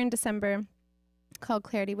last year in December called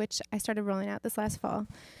Clarity, which I started rolling out this last fall.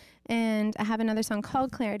 And I have another song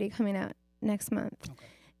called Clarity coming out next month. Okay.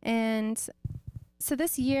 And so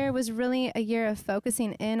this year was really a year of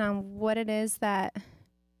focusing in on what it is that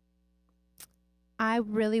I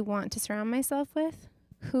really want to surround myself with,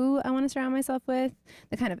 who I want to surround myself with,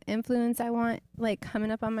 the kind of influence I want like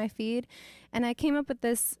coming up on my feed. And I came up with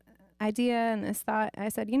this idea and this thought. I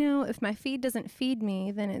said, you know, if my feed doesn't feed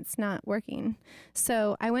me, then it's not working.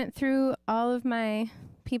 So I went through all of my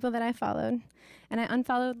people that I followed, and I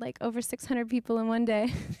unfollowed like over 600 people in one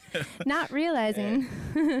day, not realizing.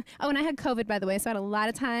 Oh, and I had COVID, by the way, so I had a lot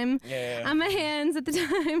of time on my hands at the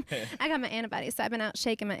time. I got my antibodies, so I've been out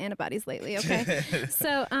shaking my antibodies lately, okay?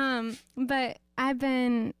 So, but I've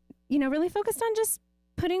been, you know, really focused on just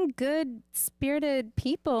putting good spirited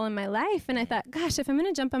people in my life. And I thought, gosh, if I'm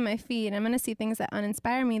going to jump on my feed and I'm going to see things that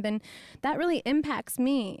uninspire me, then that really impacts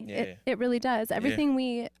me. Yeah. It really does. Everything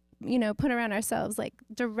we, you know, put around ourselves like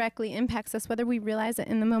directly impacts us, whether we realize it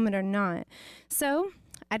in the moment or not. So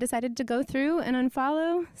I decided to go through and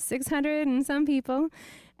unfollow 600 and some people.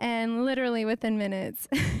 And literally within minutes,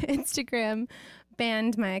 Instagram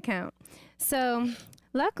banned my account. So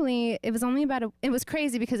luckily, it was only it was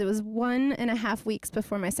crazy because it was 1.5 weeks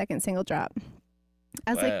before my second single drop.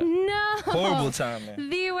 I was like, no. Horrible timing.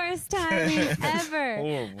 The worst timing ever.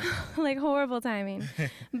 Horrible. Like horrible timing.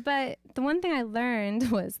 But the one thing I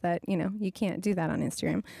learned was that, you know, you can't do that on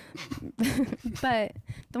Instagram. But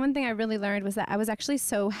the one thing I really learned was that I was actually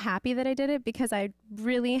so happy that I did it, because I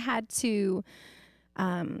really had to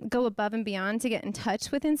go above and beyond to get in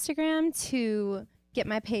touch with Instagram to get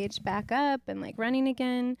my page back up and like running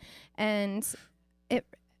again. And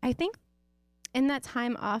I think in that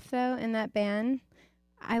time off though, in that ban,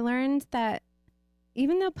 I learned that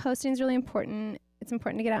even though posting is really important, it's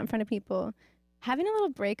important to get out in front of people, having a little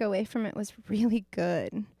break away from it was really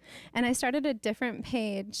good. And I started a different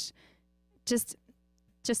page just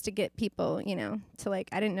to get people, you know, to like,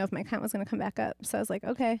 I didn't know if my account was going to come back up. So I was like,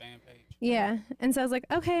 okay. Fan page. Yeah. And so I was like,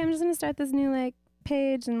 okay, I'm just going to start this new like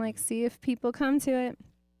page and like see if people come to it.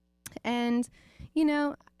 And you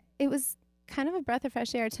know, it was kind of a breath of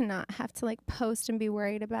fresh air to not have to like post and be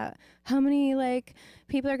worried about how many like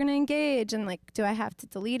people are going to engage, and like, do I have to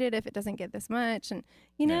delete it if it doesn't get this much, and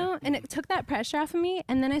you know, and it took that pressure off of me.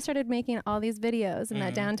 And then I started making all these videos in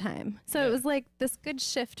that downtime, so it was like this good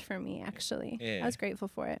shift for me actually. I was grateful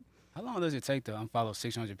for it. How long does it take to unfollow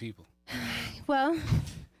 600 people? Well,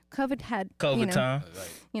 COVID you know, time.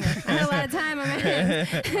 You know, I had a lot of time on my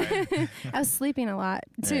hands. I was sleeping a lot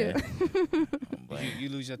too. You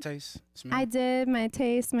lose your taste, smell? I did. My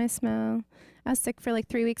taste, my smell. I was sick for like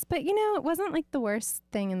 3 weeks, but you know, it wasn't like the worst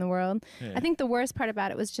thing in the world. I think the worst part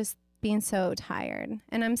about it was just being so tired,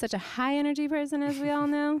 and I'm such a high energy person, as we all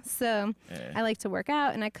know. So I like to work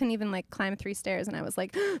out, and I couldn't even like climb 3 stairs, and I was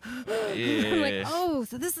like, I'm like, oh,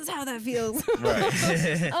 so this is how that feels.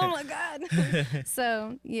 Right. Oh my God.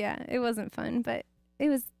 So yeah, it wasn't fun, but it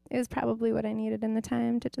was probably what I needed in the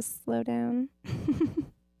time to just slow down.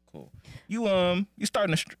 Cool. You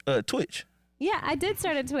starting a Twitch? Yeah, I did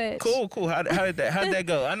start a Twitch. Cool. How'd that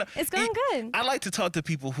go? I know it's going good. I like to talk to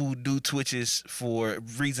people who do Twitches for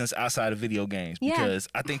reasons outside of video games, because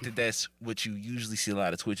I think that's what you usually see a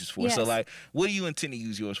lot of Twitches for. Yes. So like, what do you intend to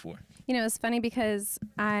use yours for? You know, it's funny because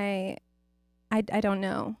I don't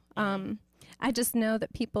know. I just know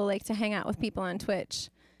that people like to hang out with people on Twitch.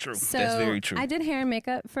 True. So that's very true. I did hair and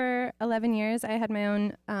makeup for 11 years. I had my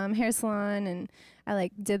own hair salon, and I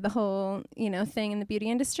like did the whole, you know, thing in the beauty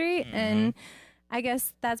industry. And I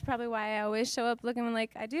guess that's probably why I always show up looking like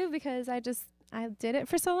I do, because I did it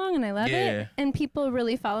for so long and I love it. And people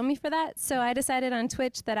really follow me for that. So I decided on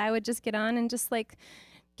Twitch that I would just get on and just like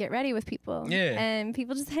get ready with people. Yeah. And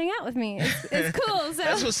people just hang out with me. It's cool. So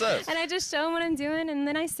That's what's up. And I just show them what I'm doing, and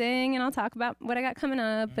then I sing, and I'll talk about what I got coming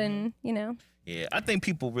up, and you know. Yeah, I think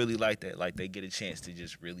people really like that. Like they get a chance to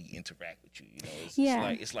just really interact with you. You know,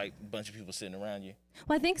 it's like a bunch of people sitting around you.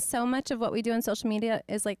 Well, I think so much of what we do on social media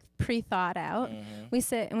is like pre-thought out. We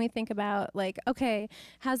sit and we think about like, okay,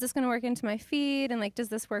 how's this going to work into my feed? And like, does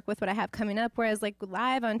this work with what I have coming up? Whereas like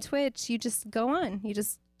live on Twitch, you just go on, you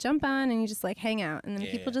just jump on and you just like hang out. And then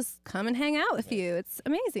people just come and hang out with you. It's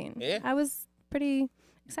amazing. Yeah. I was pretty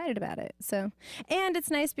excited about it. So, and it's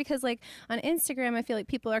nice because like on Instagram, I feel like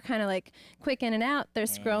people are kind of like quick in and out. They're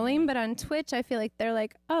scrolling, but on Twitch, I feel like they're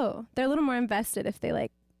like, oh, they're a little more invested if they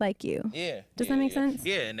like you. Yeah. Does that make sense?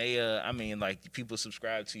 Yeah, and they, I mean, like people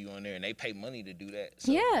subscribe to you on there, and they pay money to do that.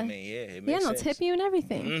 So, Yeah. I mean, it And makes they'll sense. tip you and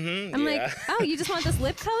everything. I'm like, oh, you just want this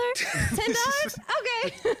lip color? $10?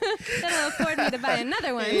 Okay. That'll afford me to buy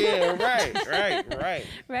another one. Yeah, right.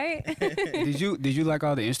 Right? Did you like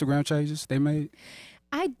all the Instagram changes they made?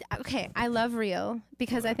 I love Reel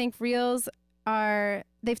because I think Reels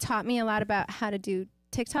they've taught me a lot about how to do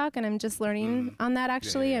TikTok, and I'm just learning on that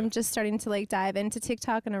actually. Yeah. I'm just starting to like dive into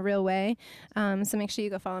TikTok in a real way. So make sure you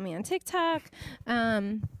go follow me on TikTok.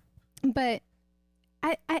 But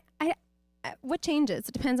I what changes?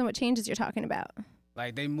 It depends on what changes you're talking about.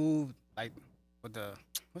 Like they moved like with the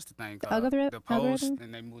what's the thing called? Algorithm? The post, Algorithm?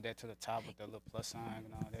 and they moved that to the top with the little plus sign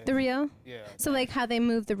and all that. The Reel? Yeah. So like how they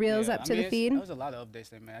move the Reels Yeah, up I to mean, the feed? There was a lot of updates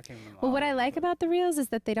they made. I can't remember. Well, all what of I them, like but- about the Reels is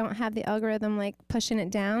that they don't have the algorithm like pushing it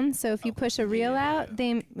down. So if you push a Reel out,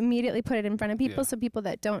 they immediately put it in front of people. Yeah. So people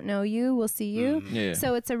that don't know you will see you. Yeah.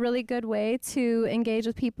 So it's a really good way to engage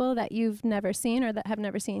with people that you've never seen or that have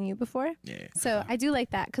never seen you before. Yeah. So I do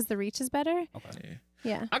like that because the reach is better. Yeah.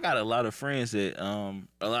 Yeah. I got a lot of friends that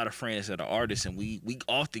are artists, and we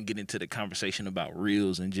often get into the conversation about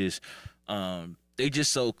reels and just they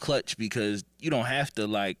just so clutch because you don't have to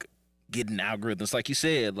like get in algorithms like you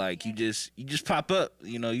said, like you just pop up,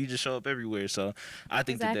 you know, you just show up everywhere. So I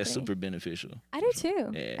think that that's Exactly. super beneficial. I do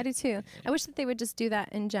too. Yeah. I do too. I wish that they would just do that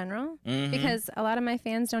in general Mhm. because a lot of my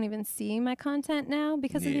fans don't even see my content now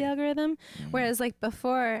because of the Yeah. algorithm. Whereas like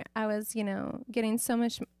before I was, you know, getting so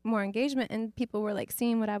much more engagement and people were like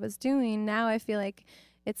seeing what I was doing. Now I feel like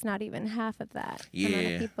it's not even half of that amount Yeah.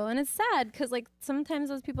 of people. And it's sad because like sometimes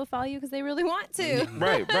those people follow you because they really want to.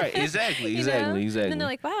 Right, exactly, You know? exactly. And then they're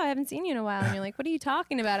like, wow, I haven't seen you in a while. And you're like, what are you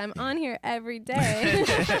talking about? I'm on here every day.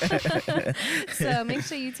 So make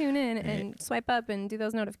sure you tune in and swipe up and do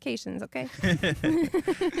those notifications, okay?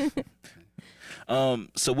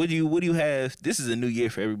 So what do you have? This is a new year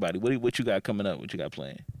for everybody. What you got coming up? What you got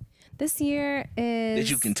planned? This year is... That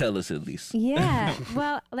you can tell us at least. Yeah.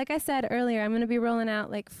 Well, like I said earlier, I'm going to be rolling out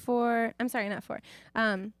like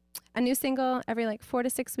a new single every like 4 to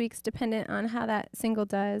 6 weeks, dependent on how that single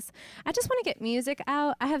does. I just want to get music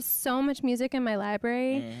out. I have so much music in my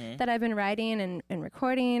library that I've been writing and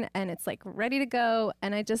recording, and it's like ready to go,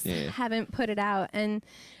 and I just haven't put it out, and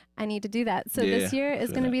I need to do that. So this year is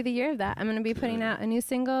going to be the year of that. I'm going to be putting out a new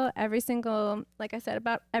single every single, like I said,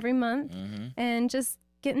 about every month, and just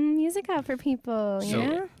getting music out for people, you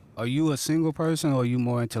know? Are you a single person, or are you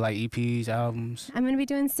more into like EPs, albums? I'm going to be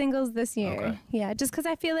doing singles this year. Okay. Yeah, just because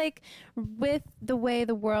I feel like with the way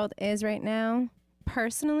the world is right now,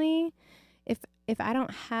 personally, if I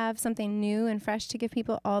don't have something new and fresh to give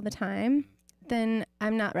people all the time, then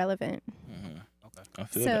I'm not relevant. I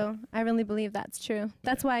feel So I really believe that's true.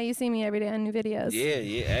 That's why you see me every day on new videos. that.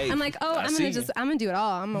 Yeah. Hey, I'm like, oh, I'm gonna do it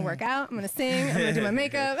all. I'm gonna work out. I'm gonna sing. I'm gonna do my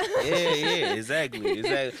makeup. Yeah, exactly.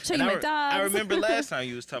 Show And you my I dogs. remember last time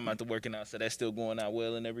you was talking about the working out, so that's still going out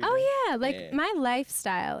well and everything. Oh yeah, like Yeah. my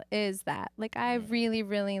lifestyle is that. Like I really,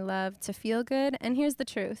 really love to feel good. And here's the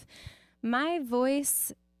truth: my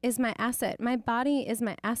voice is my asset. My body is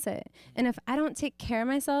my asset. And if I don't take care of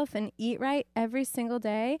myself and eat right every single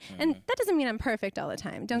day, and that doesn't mean I'm perfect all the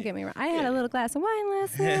time. Don't get me wrong. I had a little glass of wine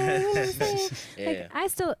last night. You know what I'm saying? Yeah. Like I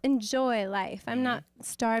still enjoy life. I'm not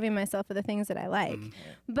starving myself for the things that I like.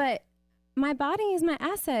 But my body is my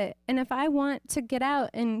asset. And if I want to get out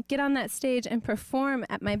and get on that stage and perform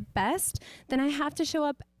at my best, then I have to show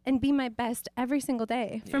up and be my best every single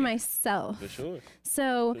day for myself. For sure.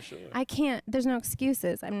 So For sure. I can't, there's no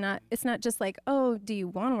excuses. It's not just like, oh, do you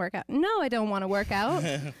want to work out? No, I don't want to work out.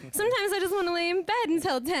 Sometimes I just want to lay in bed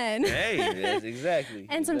until 10. Hey, that's exactly.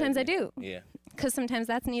 And sometimes I do, Yeah. because sometimes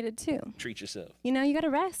that's needed too. Treat yourself. You know, you got to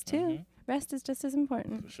rest too. Rest is just as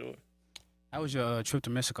important. For sure. How was your trip to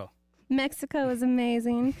Mexico? Mexico was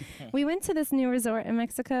amazing. We went to this new resort in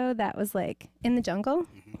Mexico that was like in the jungle.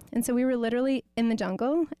 And so we were literally in the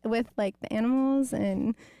jungle with like the animals,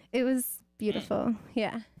 and it was beautiful.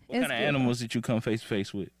 Yeah. What kind of animals did you come face to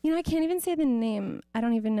face with? You know, I can't even say the name. I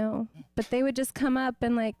don't even know. But they would just come up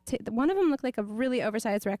and like, one of them looked like a really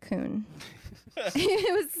oversized raccoon.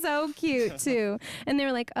 It was so cute too. And they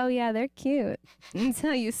were like, oh yeah, they're cute.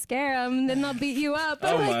 Until you scare them, then they'll beat you up.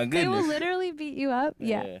 Oh like, my goodness. They will literally beat you up.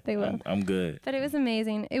 Yeah, they will. I'm good. But it was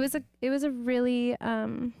amazing. It was a really,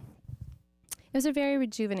 it was a very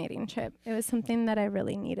rejuvenating trip. It was something that I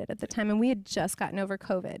really needed at the time. And we had just gotten over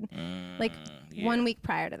COVID, like 1 week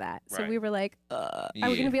prior to that. So we were like, are we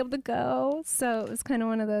going to be able to go? So it was kind of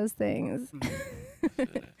one of those things.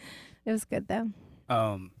 It was good though.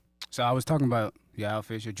 So I was talking about your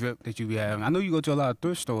outfits, your drip that you be having. I know you go to a lot of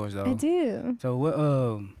thrift stores though. I do.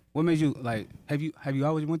 So what made you like, have you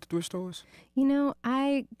always went to thrift stores? You know,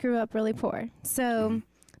 I grew up really poor. So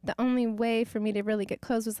the only way for me to really get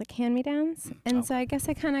clothes was like hand-me-downs. And so I guess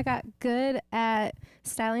I kind of got good at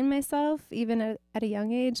styling myself, even at a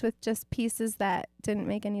young age, with just pieces that didn't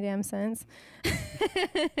make any damn sense.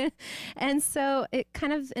 And so it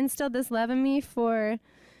kind of instilled this love in me for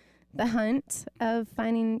the hunt of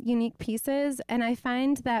finding unique pieces. And I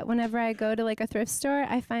find that whenever I go to like a thrift store,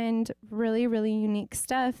 I find really, really unique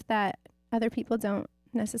stuff that other people don't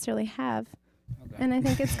necessarily have. Okay. And I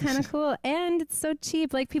think it's kind of cool. And it's so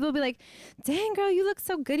cheap. Like, people will be like, dang, girl, you look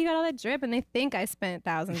so good. You got all that drip. And they think I spent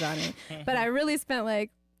thousands on it. But I really spent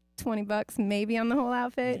like $20 maybe on the whole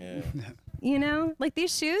outfit. Yeah. You know? Like,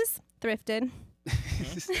 these shoes, thrifted.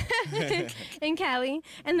 In Cali.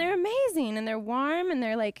 And they're amazing. And they're warm. And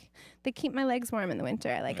they're like, they keep my legs warm in the winter.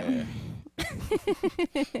 I like them.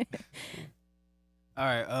 All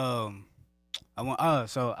right.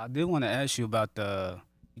 So I did want to ask you about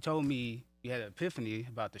you told me you had an epiphany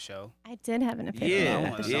about the show. I did have an epiphany.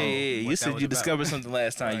 Yeah. You said you discovered something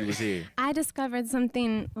last time you was here. I discovered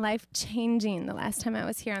something life-changing the last time I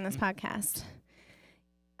was here on this podcast.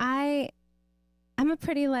 I'm a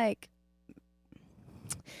pretty, like,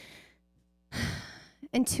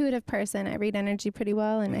 intuitive person. I read energy pretty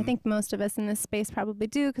well, and I think most of us in this space probably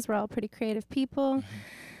do, because we're all pretty creative people.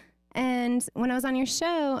 And when I was on your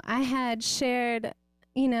show, I had shared,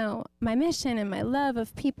 you know, my mission and my love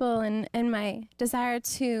of people and my desire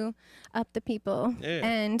to up the people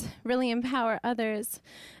and really empower others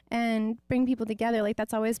and bring people together. Like,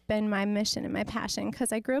 that's always been my mission and my passion,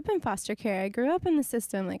 because I grew up in foster care. I grew up in the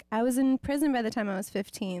system. Like, I was in prison by the time I was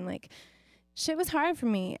 15. Like, shit was hard for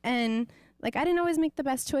me. And, like, I didn't always make the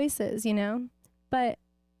best choices, you know? But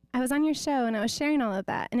I was on your show and I was sharing all of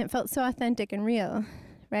that, and it felt so authentic and real,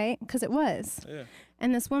 right? Because it was. Yeah.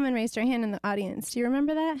 And this woman raised her hand in the audience. Do you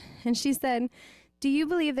remember that? And she said, do you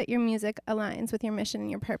believe that your music aligns with your mission and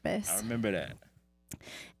your purpose? I remember that.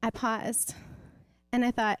 I paused and I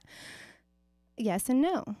thought, yes and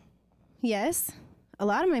no. Yes, a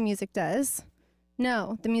lot of my music does.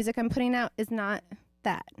 No, the music I'm putting out is not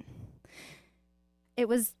that. It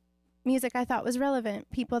was music I thought was relevant,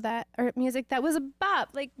 or music that was a bop,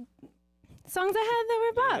 like songs I had that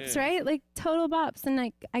were bops, right? Like total bops. And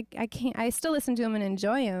like, I still listen to them and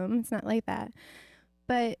enjoy them. It's not like that.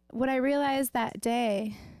 But what I realized that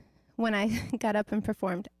day when I got up and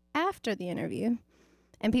performed after the interview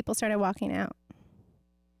and people started walking out,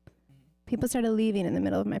 people started leaving in the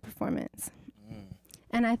middle of my performance.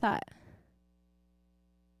 And I thought,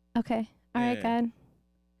 okay, all right, God,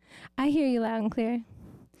 I hear you loud and clear.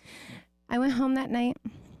 I went home that night.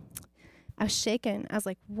 I was shaken. I was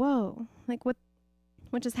like, whoa, like what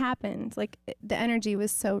just happened? Like, the energy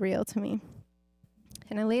was so real to me.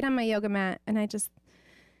 And I laid on my yoga mat and I just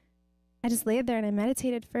laid there and I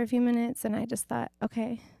meditated for a few minutes, and I just thought,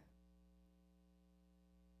 okay,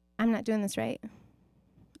 I'm not doing this right.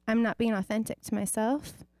 I'm not being authentic to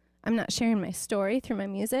myself. I'm not sharing my story through my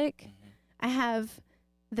music. I have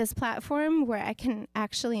this platform where I can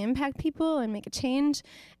actually impact people and make a change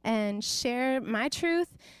and share my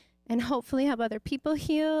truth and hopefully help other people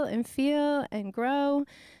heal and feel and grow.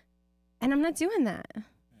 And I'm not doing that.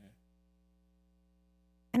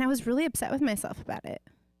 And I was really upset with myself about it.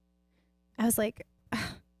 I was like,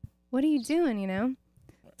 what are you doing, you know?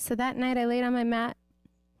 So that night I laid on my mat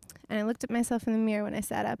and I looked at myself in the mirror when I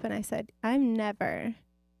sat up and I said, I'm never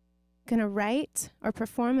gonna write or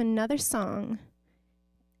perform another song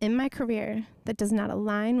in my career that does not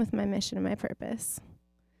align with my mission and my purpose.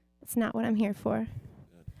 It's not what I'm here for.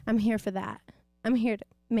 I'm here for that. I'm here to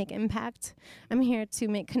make impact. I'm here to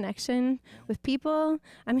make connection with people.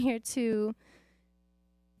 I'm here to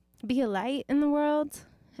be a light in the world.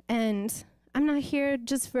 And I'm not here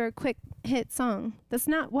just for a quick hit song. That's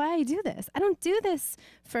not why I do this. I don't do this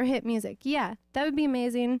for hit music. Yeah, that would be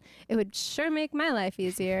amazing. It would sure make my life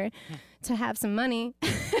easier to have some money.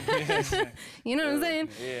 You know what I'm saying?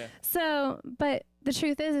 Yeah. So, but the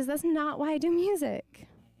truth is that's not why I do music.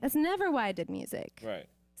 That's never why I did music. Right.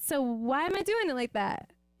 So why am I doing it like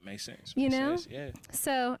that? Makes sense. You Makes know? sense, yeah.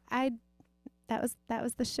 So that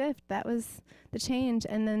was the shift. That was the change.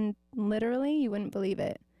 And then literally, you wouldn't believe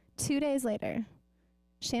it, 2 days later,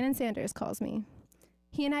 Shannon Sanders calls me.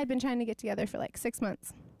 He and I had been trying to get together for like 6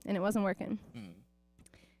 months, and it wasn't working.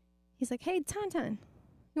 He's like, "Hey, Tauntaun,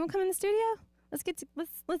 you want to come in the studio? Let's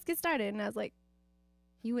get started." And I was like,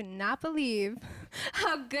 "You would not believe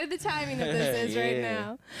how good the timing of this is right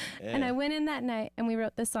now." Yeah. And I went in that night, and we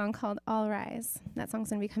wrote this song called All Rise. That song's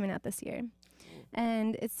going to be coming out this year.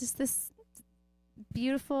 And it's just this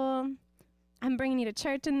beautiful, I'm bringing you to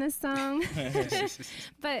church in this song.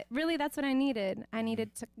 But really, that's what I needed. I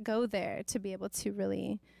needed to go there to be able to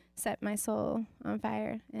really set my soul on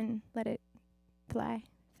fire and let it fly,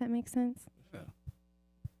 if that makes sense.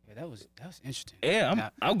 Yeah, that was interesting. Yeah,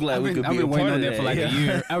 I'm glad we could I've be a been waiting part on of that that for like a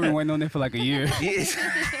year. I've been waiting on that for like a year. Yes.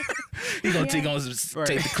 You gonna take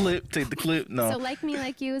the clip. No. So Like Me,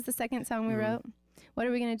 Like You is the second song we wrote. What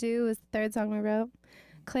Are We Gonna Do was the third song we wrote.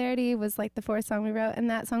 Clarity was like the fourth song we wrote, and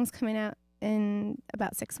that song's coming out in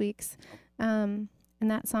about 6 weeks. And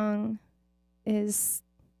that song is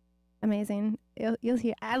amazing. You'll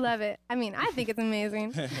hear. I love it. I mean, I think it's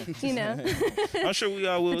amazing. You know. I'm sure we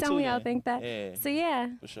all will But too. don't we all then. think that? Yeah. So yeah,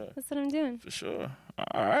 For sure. that's what I'm doing. For sure.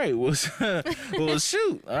 All right. Well, well,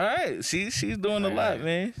 shoot. All right. She's doing a lot,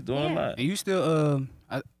 man. She's doing a lot. And you still,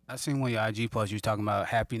 I seen one of your IG posts. You was talking about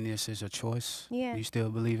happiness is a choice. Yeah. You still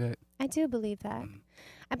believe it? I do believe that.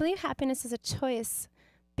 I believe happiness is a choice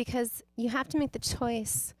because you have to make the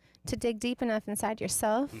choice to dig deep enough inside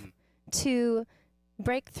yourself to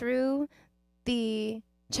break through the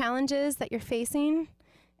challenges that you're facing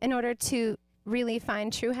in order to really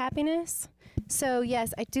find true happiness. So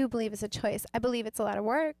yes, I do believe it's a choice. I believe it's a lot of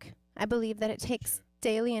work. I believe that it takes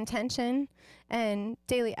daily intention and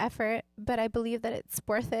daily effort, but I believe that it's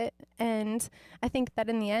worth it. And I think that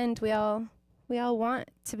in the end, we all want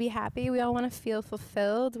to be happy. We all want to feel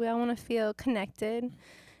fulfilled. We all want to feel connected.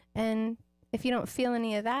 And if you don't feel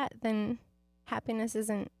any of that, then happiness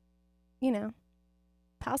isn't,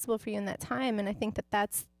 possible for you in that time. And I think that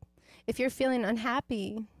that's, if you're feeling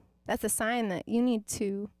unhappy, that's a sign that you need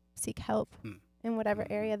to seek help in whatever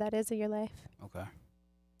area that is of your life. Okay.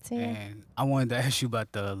 So yeah. And I wanted to ask you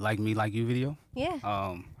about the Like Me, Like You video. Yeah.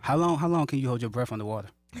 How long can you hold your breath underwater?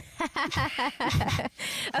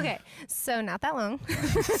 Okay, so not that long.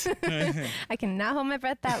 I cannot hold my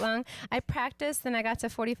breath that long. I practiced and I got to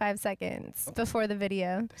 45 seconds before the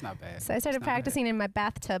video. It's not bad. So I started practicing in my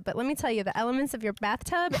bathtub. But let me tell you, the elements of your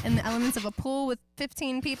bathtub and the elements of a pool with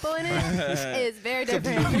 15 people in it is very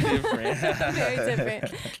different. Very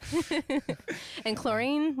different. And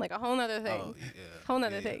chlorine, like a whole nother thing. Oh, yeah. Whole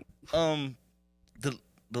nother thing.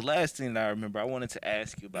 The last thing that I remember, I wanted to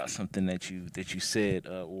ask you about something that you said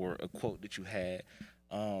or a quote that you had,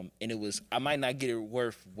 and it was, I might not get it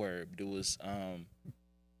word for word, but it was,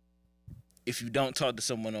 if you don't talk to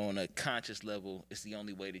someone on a conscious level, it's the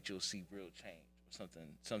only way that you'll see real change, or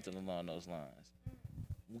something along those lines.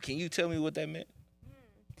 Can you tell me what that meant?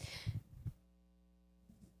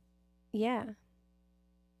 Yeah.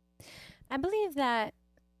 I believe that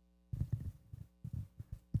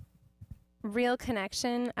real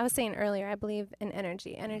connection, I was saying earlier, I believe in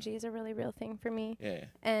energy. Energy is a really real thing for me. Yeah.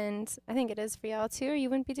 And I think it is for y'all too, or you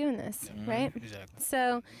wouldn't be doing this, right? Exactly.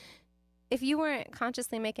 So if you weren't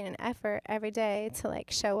consciously making an effort every day to like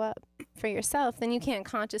show up for yourself, then you can't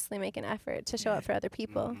consciously make an effort to show up for other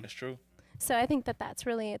people. That's true. So I think that that's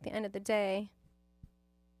really, at the end of the day,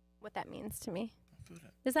 what that means to me.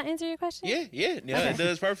 Does that answer your question? Yeah, Okay. it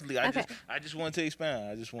does perfectly. I Okay. just wanted to expand.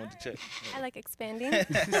 I just wanted to check. I like expanding. Can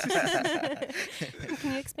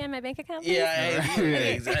you expand my bank account, please? Yeah,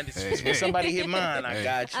 exactly. When somebody hit mine, I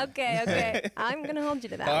got you. Okay. I'm going to hold you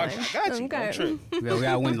to that I one. got you. Okay. Don't trip. Yeah, we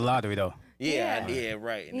gotta win the lottery though. Yeah,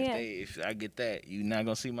 right. And Yeah. if I get that, you're not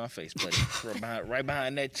gonna see my face, buddy. right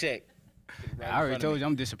behind that check. Right I already in front of told me. you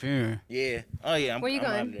I'm disappearing. Yeah. Oh yeah. Where you I'm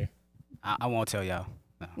out going? of there. I won't tell y'all.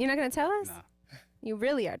 No. You're not going to tell us? Nah. You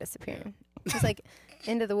really are disappearing. It's like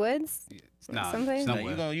into the woods? Nah, Someplace? No,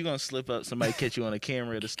 somewhere. you gonna slip up. Somebody catch you on a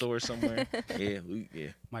camera at a store somewhere. Yeah.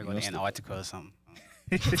 Might go to Antarctica or something.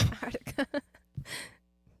 Antarctica.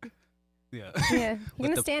 Yeah. Yeah. You're With going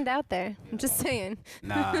to the- stand out there. I'm just saying.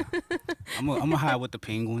 Nah. I'm gonna hide with the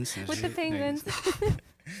penguins. And With the shit. penguins.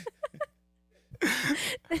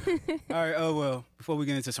 All right. Oh well. Before we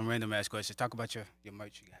get into some random ass questions, talk about your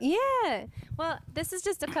merch you got. Yeah. Well, this is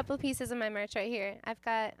just a couple pieces of my merch right here. I've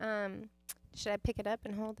got, should I pick it up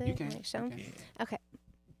and hold it? You can. Like, show? You can. Okay.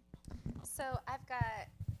 So I've got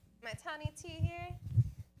my Tawny tee here.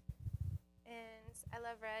 and I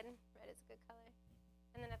love red. Red is a good color.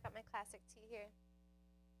 And then I've got my classic tee here.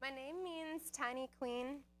 My name means tiny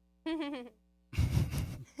queen.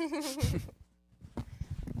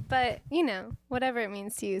 But, you know, whatever it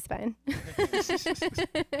means to you is fine.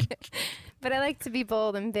 But I like to be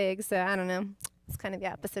bold and big, so I don't know. It's kind of the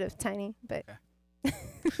opposite of tiny, but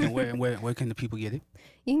And where can the people get it?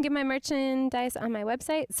 you can get my merchandise on my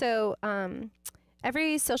website. So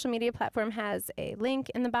every social media platform has a link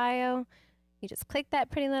in the bio. You just click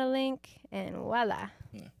that pretty little link, and voila,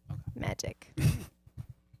 magic.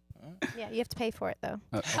 Yeah, you have to pay for it, though.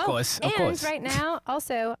 Of course, of and course. right now,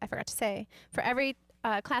 also, I forgot to say, for every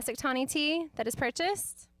classic Tawny tee that is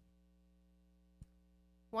purchased,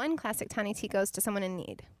 one classic Tawny tee goes to someone in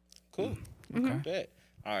need. Cool. Okay. Bet.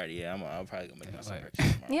 All right, yeah, I'm probably gonna make myself Right.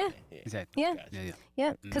 purchase tomorrow. Yeah. Exactly. Yeah. Gotcha. Yeah.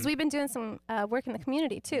 Yeah, because we've been doing some work in the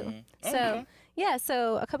community too. Mhm. So Okay. yeah,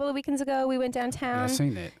 so a couple of weekends ago we went Yeah, downtown. I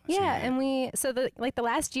seen that. I seen Yeah, that. and the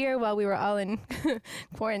last year while we were all in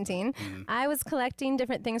quarantine, Mm-hmm. I was collecting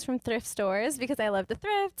different things from thrift stores because I love to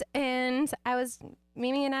thrift, and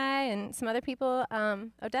Mimi and I and some other people,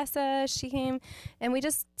 Odessa, she came, and we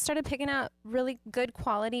just started picking out really good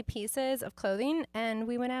quality pieces of clothing, and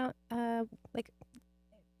we went out like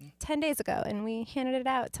 10 days ago and we handed it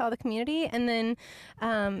out to all the community, and then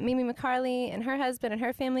Mimi McCarley and her husband and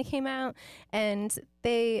her family came out and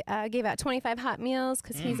they gave out 25 hot meals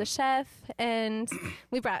because he's a chef, and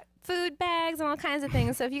we brought food bags and all kinds of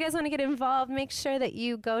things. So if you guys want to get involved, make sure that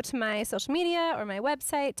you go to my social media or my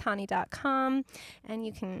website, tawny.com, and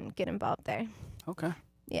you can get involved there. Okay.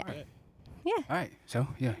 Yeah. Right. All right. So,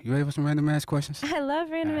 yeah, you ready for some random ass questions? I love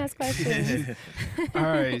random ass questions. All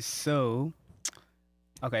right. So,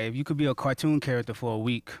 okay, if you could be a cartoon character for a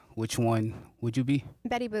week, which one would you be?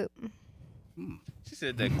 Betty Boop. She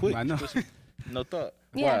said that quick. I know. No thought.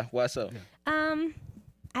 Yeah. Why so?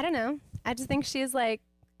 I don't know. I just think she's like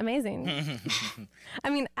amazing. I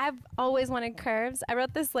mean, I've always wanted curves. I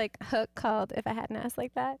wrote this like hook called "If I Had an Ass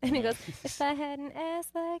Like That," and it goes, "If I had an ass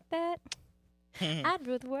like that, I'd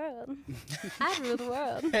rule the world. I'd rule the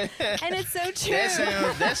world." And it's so true.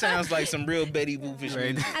 That sounds like some real Betty Boopish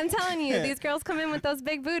Right. music. I'm telling you, these girls come in with those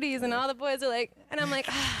big booties, and all the boys are like, and I'm like,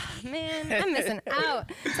 ah, man, I'm missing out.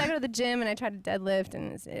 So I go to the gym and I try to deadlift,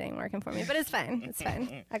 and it ain't working for me, but it's fine. It's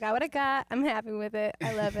fine. I got what I got. I'm happy with it.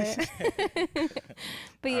 I love it.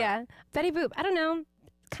 But yeah, Betty Boop. I don't know,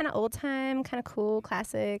 kind of old time, kind of cool,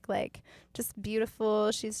 classic, like just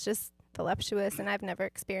beautiful. She's just voluptuous, and I've never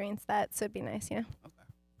experienced that, so it'd be nice, you know.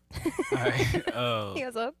 All right. He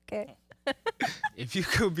goes, okay. If you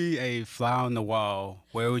could be a fly on the wall,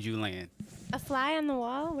 where would you land? A fly on the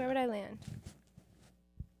wall? Where would I land?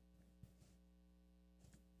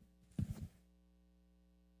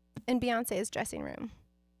 In Beyonce's dressing room.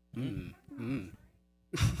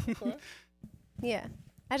 Yeah.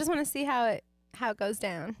 I just want to see how it goes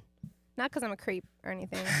down. Not because I'm a creep or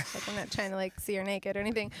anything. Like, I'm not trying to like see her naked or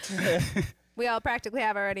anything. We all practically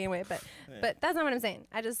have already anyway, but that's not what I'm saying.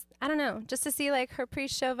 I don't know. Just to see like her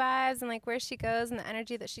pre-show vibes and like where she goes and the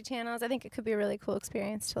energy that she channels. I think it could be a really cool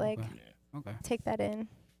experience to like Okay. take that in.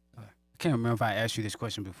 I can't remember if I asked you this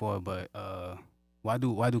question before, but why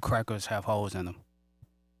do crackers have holes in them?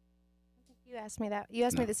 You asked me that. You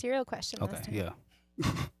asked me the cereal question last Okay. time.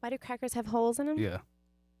 Yeah. Why do crackers have holes in them? Yeah.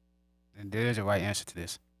 And there's a right answer to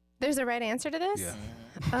this. There's a right answer to this? Yeah.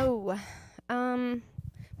 Oh,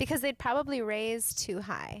 because they'd probably raise too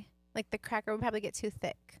high. Like the cracker would probably get too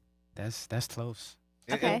thick. That's close.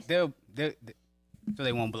 Okay. They'll so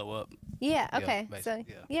they won't blow up. Yeah. Yeah, Okay. So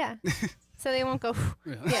basically, yeah. So they won't go.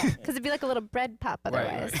 Yeah. Because it'd be like a little bread pop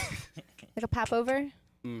otherwise. Right. Like a pop over,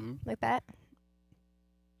 Mm-hmm. like that.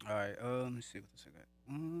 All right. Let me see what this I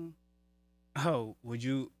got. Oh, would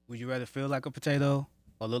you rather feel like a potato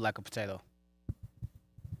or look like a potato?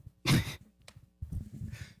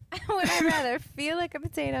 Would I rather feel like a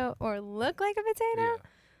potato or look like a potato? Yeah.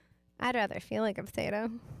 I'd rather feel like a potato.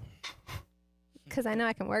 Because I know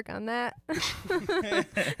I can work on that. But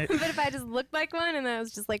if I just looked like one and that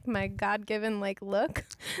was just like my God-given like look,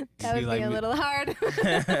 that be would like be a me. little hard. Be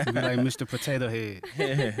like Mr. Potato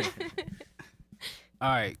Head. All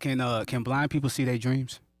right. Can blind people see their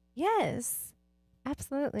dreams? Yes,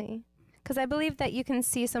 absolutely. Because I believe that you can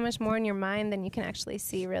see so much more in your mind than you can actually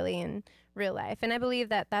see really in real life. And I believe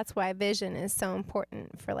that that's why vision is so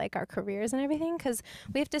important for like our careers and everything, because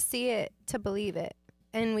we have to see it to believe it.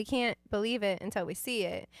 And we can't believe it until we see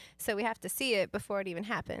it. So we have to see it before it even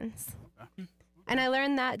happens. And I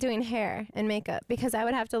learned that doing hair and makeup, because I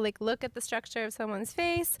would have to like look at the structure of someone's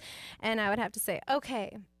face and I would have to say,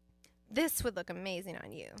 okay, this would look amazing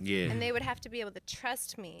on you. Yeah. And they would have to be able to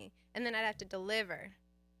trust me, and then I'd have to deliver.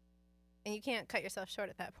 and you can't cut yourself short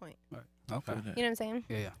at that point. Right. Okay. You know what I'm saying?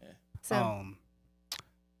 Yeah. So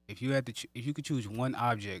If you had to, if you could choose one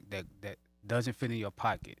object that doesn't fit in your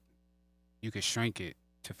pocket, you could shrink it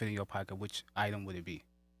to fit in your pocket. Which item would it be?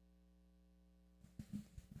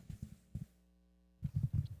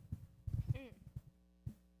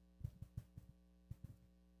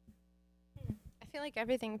 I feel like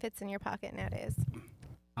everything fits in your pocket nowadays.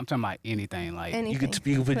 I'm talking about anything. Like Anything. You could put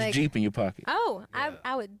your Like- Jeep in your pocket. Oh, Yeah.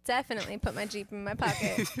 I would definitely put my Jeep in my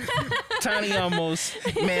pocket. Tiny almost,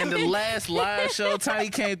 man, the last live show, Tiny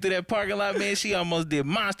came through that parking lot, man. She almost did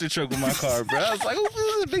monster truck with my car, bro. I was like, who's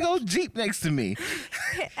this big old Jeep next to me?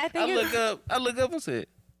 I I think look up and said,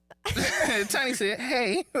 Tiny said,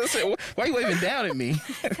 hey. I said, why are you waving down at me?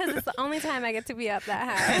 because it's the only time I get to be up that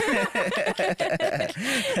high.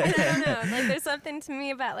 And I don't know, like there's something to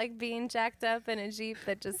me about like being jacked up in a Jeep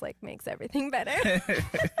that just like makes everything better.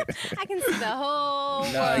 I can see the whole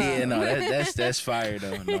No, world. yeah, no, that's fire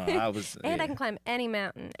though. No, I was. And yeah. I can climb any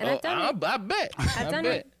mountain. And I've done it. I bet. I've done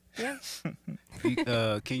bet. it.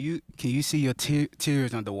 Yeah. can you see your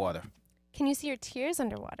tears underwater? Can you see your tears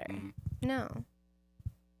underwater? No.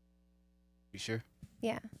 You sure?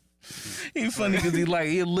 Yeah. He's funny because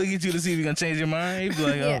he'll look at you to see if you're gonna change your mind. He'd be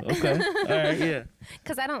like, oh, Yeah. okay, all right, yeah.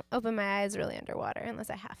 Because I don't open my eyes really underwater unless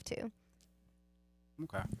I have to. Okay.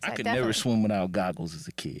 So I could definitely- never swim without goggles as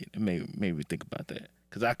a kid. It made me think about that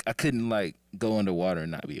because I couldn't like go underwater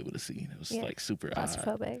and not be able to see. It was Yeah. like super odd.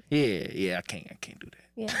 Claustrophobic. Yeah, I can't do that.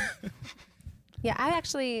 Yeah. Yeah, I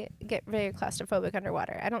actually get very claustrophobic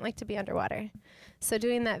underwater. I don't like to be underwater. So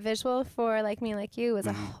doing that visual for Like Me Like You was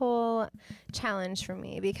a whole challenge for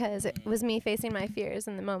me because it was me facing my fears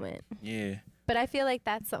in the moment. Yeah. But I feel like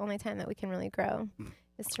that's the only time that we can really grow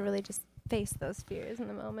is to really just face those fears in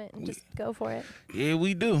the moment and just go for it. Yeah,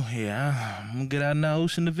 we do. Yeah, I'm gonna get out in the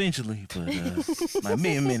ocean eventually, but might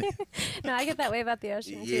be a minute. No, I get that way about the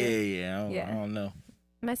ocean too. Yeah. Yeah. I don't know.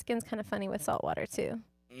 My skin's kind of funny with salt water too.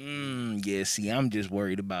 Yeah, see, I'm just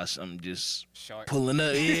worried about something just Shark. pulling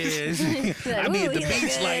up. Yeah. I be at the "Ooh, you look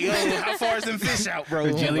beach like, good." yo, how far is them fish out, bro?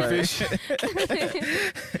 The jellyfish.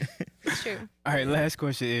 It's true. All right. Last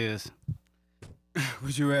question is: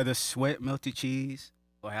 would you rather sweat melted cheese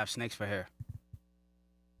or have snakes for hair?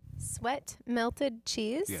 Sweat melted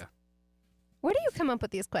cheese? Yeah. Where do you come up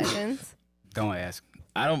with these questions? Don't ask.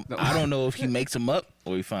 I don't know if he makes them up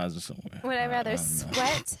or he finds them somewhere. Would I rather don't know.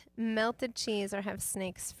 sweat melted cheese or have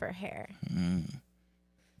snakes for hair?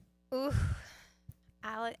 Ooh,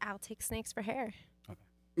 I'll take snakes for hair.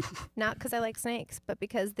 Not because I like snakes, but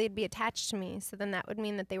because they'd be attached to me. So then that would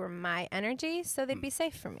mean that they were my energy, so they'd be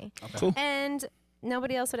safe for me. Cool. And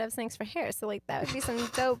nobody else would have snakes for hair. So like that would be some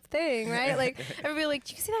dope thing, right? Like everybody like,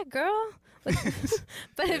 do you see that girl? Like,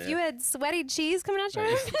 but if you had sweaty cheese coming out your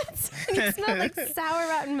armpits and you smelled like sour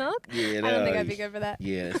rotten milk, Yeah, I don't think I'd be good for that.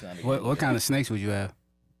 Yeah, that's not What kind of snakes would you have?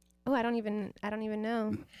 Oh, I don't even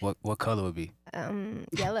know. What color would be?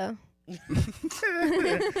 Yellow.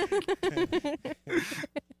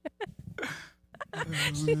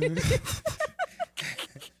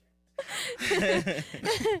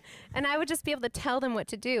 And I would just be able to tell them what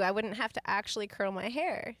to do. I wouldn't have to actually curl my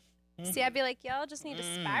hair. See, I'd be like, y'all just need to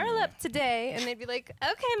spiral up today. And they'd be like,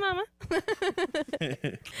 okay, mama.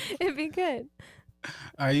 It'd be good.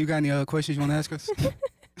 All right. You got any other questions you want to ask us?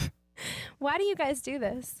 Why do you guys do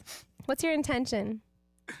this? What's your intention?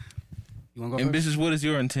 You want to go And first? Business, what is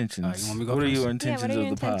your intentions? you want me to go what are first? your Yeah, intentions what are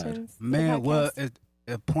your of the pod? intentions? for the Man, well,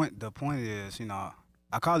 podcast? the point is,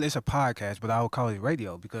 I call it a podcast, but I would call it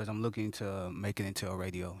radio because I'm looking to make it into a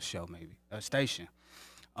radio show, maybe a station.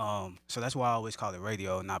 So that's why I always call it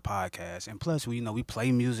radio, not podcast. And plus, we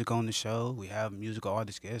play music on the show. We have musical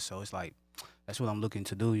artist guests, so it's like that's what I'm looking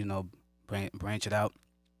to do. Branch it out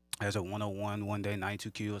as a 101 one day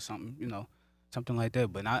 92Q or something. Something like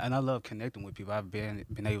that. But I love connecting with people. I've been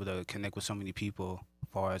able to connect with so many people as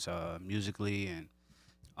far as musically and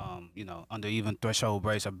under even Threshold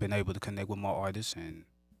Brace, I've been able to connect with more artists and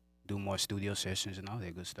do more studio sessions and all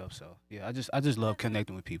that good stuff. So yeah, I just love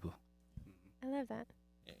connecting with people. I love that.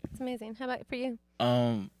 It's amazing. How about for you?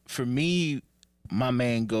 For me, my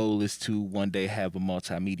main goal is to one day have a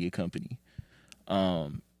multimedia company.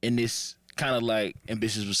 And this kind of like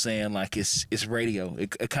Ambitious was saying, like it's radio.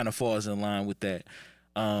 It kind of falls in line with that.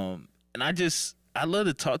 And I love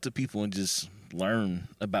to talk to people and just learn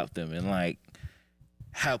about them and like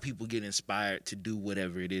how people get inspired to do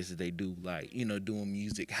whatever it is that they do, like, doing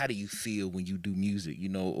music. How do you feel when you do music,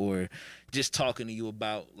 or just talking to you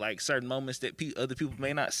about like certain moments that other people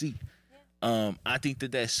may not see. I think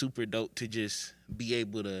that that's super dope to just be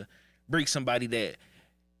able to bring somebody that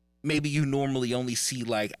maybe you normally only see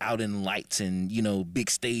like out in lights and, you know,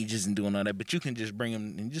 big stages and doing all that, but you can just bring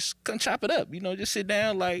them and just come chop it up, you know, just sit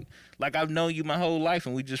down like I've known you my whole life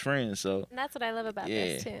and we just friends. So And that's what I love about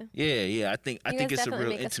this too. Yeah. I think it's a real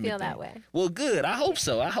make us intimate feel thing. that way. Well, good. I hope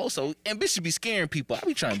so. Ambitious be scaring people. I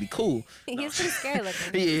be trying to be cool. He's pretty scary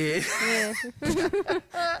looking. Yeah.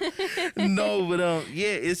 Yeah. No, but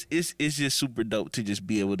it's just super dope to just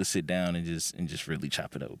be able to sit down and just really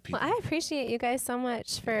chop it up with people. Well, I appreciate you guys so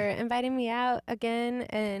much for inviting me out again,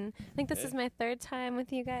 and I think this is my 3rd time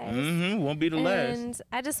with you guys. Won't be the last. And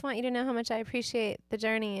I just want you to know how much I appreciate the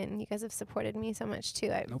journey, and you guys have supported me so much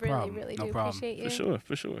too. I really do appreciate you.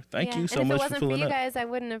 For sure. Thank you so and much if it for wasn't pulling you up. guys, I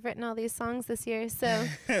wouldn't have written all these songs this year. So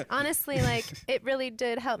honestly, like, it really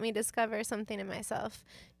did help me discover something in myself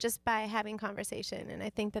just by having conversation. And I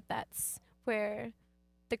think that that's where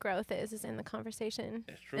the growth is in the conversation.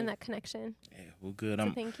 That's true. And that connection. Yeah, well, good.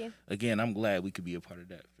 So thank you. Again, I'm glad we could be a part of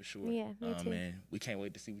that for sure. Yeah, me too. Man, we can't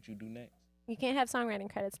wait to see what you do next. You can't have songwriting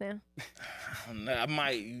credits now. I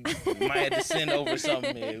might have to send over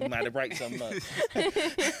something. Man. We might have write something up.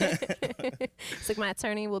 It's like my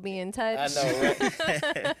attorney will be in touch. I know,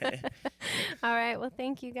 right? All right. Well,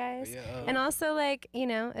 thank you guys. And also, like, you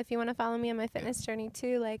know, if you want to follow me on my fitness journey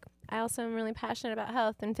too, like, I also am really passionate about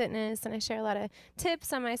health and fitness, and I share a lot of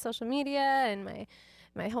tips on my social media and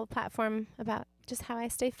my whole platform about just how I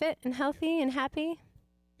stay fit and healthy and happy.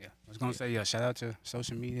 Yeah, I was gonna say shout out to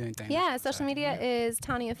social media and things. Yeah, social media is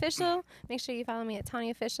Tawny Official. Make sure you follow me at Tawny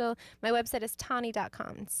Official. My website is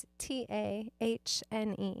tawny.com. It's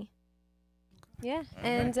TAHNE. Yeah,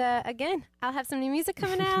 and again, I'll have some new music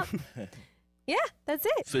coming out. Yeah, that's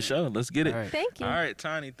it. For sure. Let's get it. All right. Thank you. All right,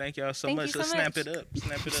 Tawny. Thank y'all so Thank much. you so Let's snap much. it up.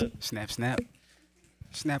 Snap it up.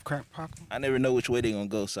 Snap, crack, pop. I never know which way they gonna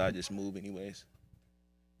go, so I just move anyways.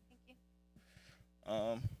 Thank you.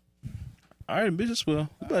 All right, bitches. Well,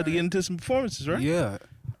 we about to get into some performances, right? Yeah.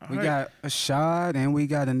 We got Ashad and we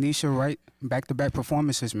got Anisha right back-to-back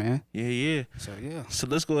performances, man. Yeah. So yeah. So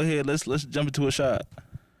let's go ahead. Let's jump into a shot.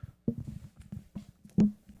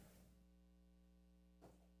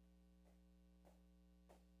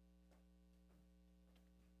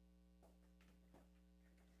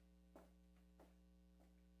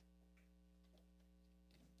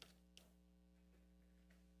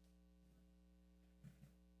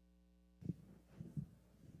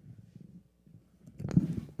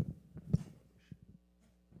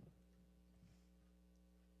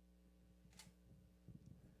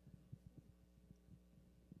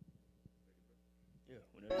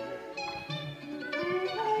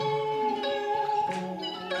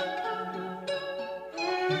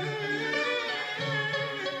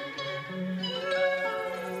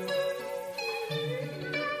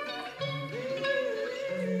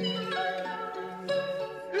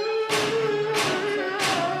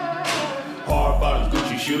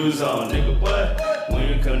 Shoes on, nigga, what? We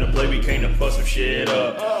ain't come to play, we came to fuck some shit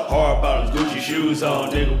up. Hard bottoms, Gucci shoes on,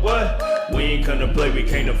 nigga, what? We ain't come to play, we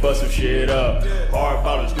came to fuck some shit up. Hard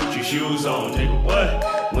bottoms, Gucci shoes on, nigga,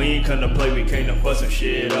 what? We ain't come to play, we came to fuck some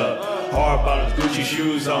shit up. Hard bottoms, Gucci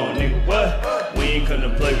shoes on, nigga, what? We ain't come to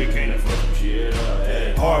play, we came to fuck some shit up.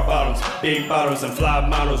 Hey. Hard bottoms, big bottles, and fly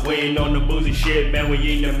models. We ain't on the boozy shit, man, we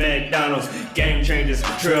eatin' McDonald's. Game changers,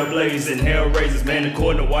 trailblazers, and hell raisers. Man,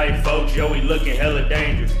 according to white folks, yo, we looking hella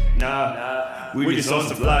dangerous. Nah, we just on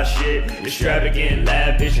some fly shit. Extravagant,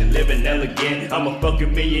 lavish, and living elegant. I'm a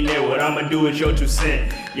fucking millionaire, what I'ma do with your 2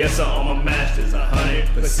 cents? Yes, I'm on my masters,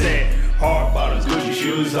 100%. Hard bottoms, Gucci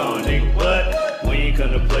shoes on, nigga, what? We ain't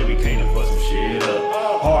come to play, we came to fuck some shit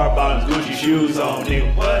up. Hard bottoms, Gucci shoes on,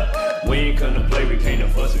 nigga, what? We ain't come to play, we came to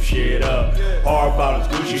fuck some shit up. Hard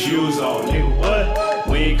bottoms, Gucci shoes on, nigga, what?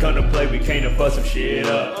 We ain't come to play, we came to fuck some shit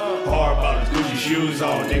up. Hard bottoms, Gucci shoes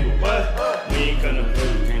on, nigga, what? We ain't come to play,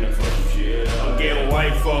 we came to fuck some shit up. I'm getting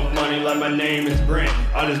white folk money like my name is Brent.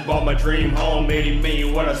 I just bought my dream home, 80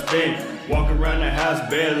 million what I spent. Walk around the house,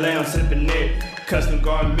 bare lamb, sipping it. Custom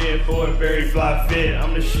garment for a very fly fit.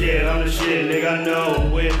 I'm the shit, nigga, I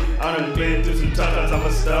know it. I done been through some tough times, I'ma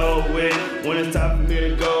stow it. When it's time for me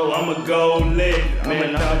to go, I'ma go lit.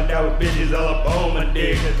 Man, I'm down with bitches all up on my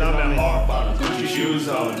dick. Cause I'm in hard bottoms, Gucci shoes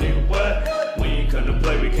on, nigga, what? We ain't come to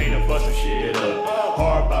play, we came to fuck some shit up.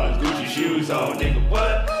 Hard bottoms, Gucci shoes on, nigga,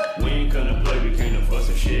 what? We ain't come to play, we came to fuck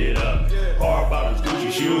some shit up. Hard bottoms,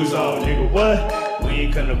 Gucci shoes on, nigga, what? We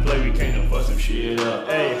ain't come to play, we came to fuck some shit up.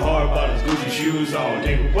 Hey, hard bottoms, Gucci shoes on,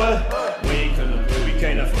 nigga, what? We ain't come to play, we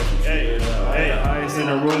came to fuck some shit up. Hey, I ain't in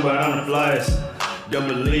the room, but I'm the flyest. Don't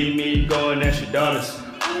believe me, go and ask your daughters.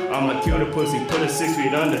 I'ma kill the pussy, put her 6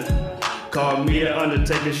 feet under. Call me the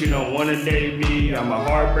Undertaker, she don't wanna date me. I'm a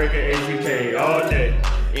heartbreaker, HBK all day.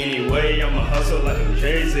 Anyway, I'ma hustle like I'm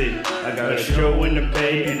Jay-Z. I got a show in the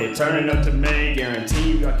Bay, people turning up to me.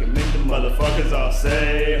 Guarantee you I can make the motherfuckers all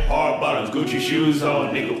say, hard bottoms, Gucci shoes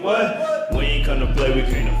on, nigga, what? We ain't come to play, we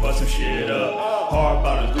came to fuck some shit up. Hard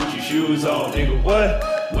bottoms, Gucci shoes on, nigga, what?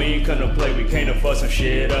 We ain't come to play, we came to fuck some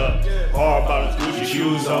shit up. Hard bottoms, Gucci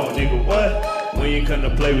shoes on, nigga, what? We ain't come to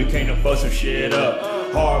play, we came to fuck some shit up.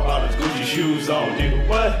 Hard bottoms, Gucci shoes on, nigga,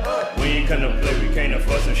 what? We ain't come to play, we came to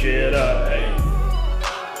fuck some shit up, hey.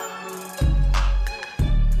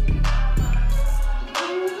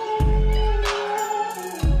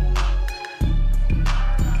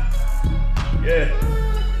 Yeah.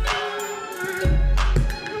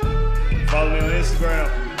 Follow me on Instagram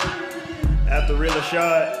at The Real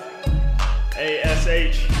Ashad,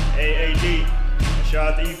 ASHAAD.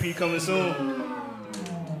 Shout out the EP coming soon.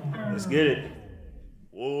 Let's get it.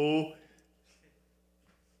 Whoa.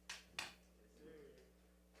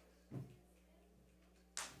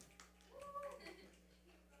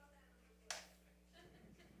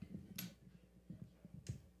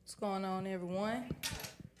 What's going on, everyone?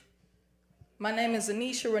 My name is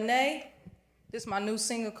Anisha Renee. This is my new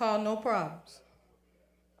single called No Problems.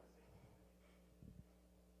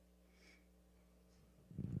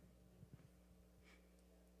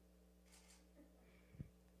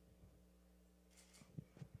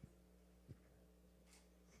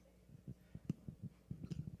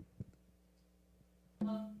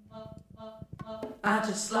 I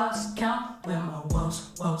just lost count where my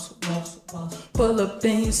woes. Pull up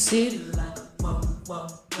in your city like whoa.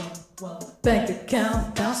 Bank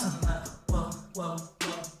account bouncing like whoa.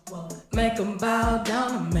 Make 'em bow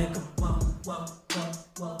down and make 'em whoa.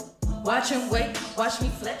 Watch and wait, watch me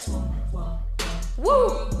flex.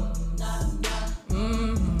 Woo!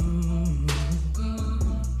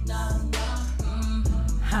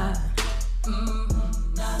 Hi.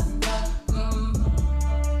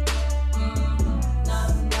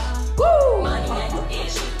 Woo!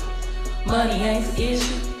 Money ain't the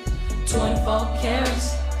issue. 24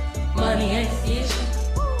 carats. Money ain't the issue.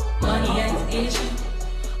 Money ain't the issue.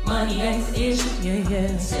 Money ain't the issue.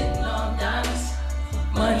 Yeah. Sitting on diamonds.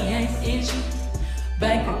 Money ain't the issue.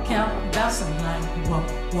 Bank account bouncing like whoa.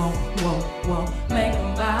 Make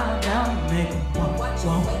 'em bow down, make 'em whoa.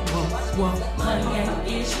 Money ain't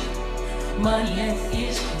the issue. Money ain't the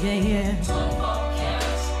issue. Yeah. 24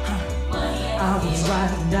 carats. I was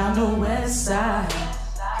riding down the west side.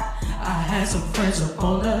 I had some friends up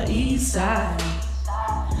on the east side.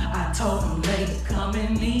 I told them they could come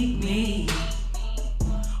and meet me.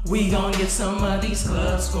 We gon' get some of these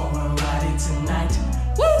clubs going right in tonight.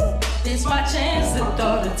 Woo! This my chance to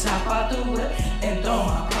throw the top out the way and throw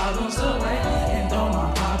my problems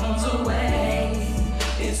away.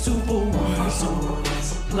 It's 2 for 1, so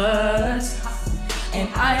it's a plus. And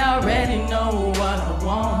I already know what I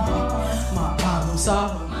want. My problem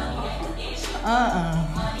solved.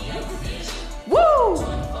 Woo!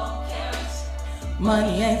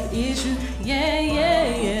 Money ain't the issue. Yeah.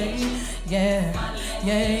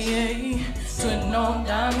 20 on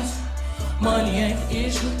diamonds. Money ain't the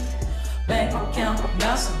issue. Bank account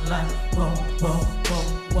bouncing like whoa.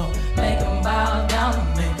 Make 'em bow down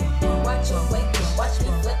and make 'em watch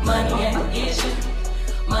me. Money ain't the issue.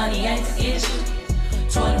 Money ain't the issue.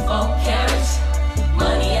 24 carats.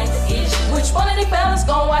 Money ain't the issue. Which one of these fellas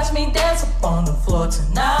gon' watch me dance up on the floor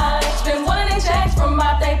tonight? Spend one of these checks from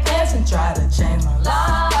out they pants and try to change my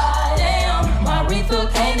life. Damn, my refill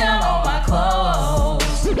came down on my clothes.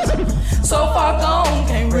 So far gone,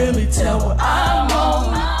 can't really tell what I'm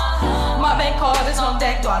on. My bank card is on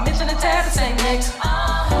deck, do I mention the tab and say next?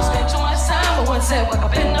 Spend too much time, but one set, wake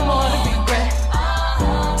up in the morning, regret.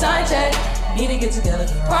 Time check, need to get together.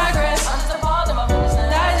 Progress,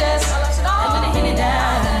 digest, I'm gonna hit it down.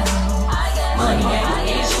 Money ain't the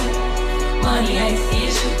issue. Money ain't the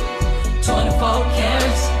issue. 24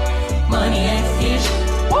 carats. Money ain't the issue.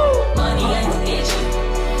 Woo! Money ain't the issue.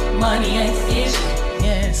 Money ain't the issue.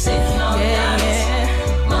 Yeah, sitting on diamonds.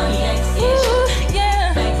 Money ain't the issue.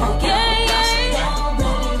 Yeah.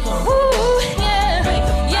 Woo! Yeah.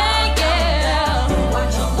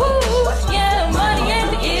 Woo! Yeah. Money ain't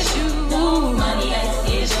the issue. Money ain't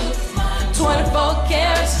the issue. 24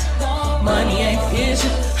 carats. Money ain't the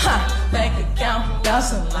issue. Ha! Bank account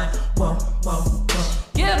bouncing like whoa.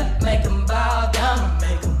 Get 'em, make 'em bow down and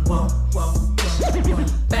make 'em whoa.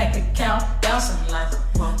 Bank account bouncing like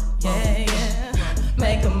whoa. Yeah.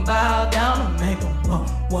 Make 'em bow down and make 'em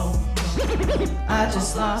whoa. I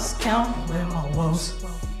just lost count with my woes.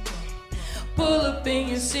 Pull up in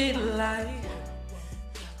your city like,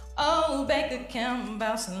 oh, bank account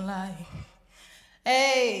bouncing like.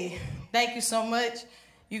 Hey, thank you so much.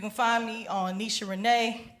 You can find me on Nisha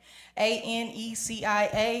Renee,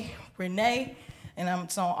 ANECIA Renee, and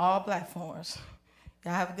it's on all platforms.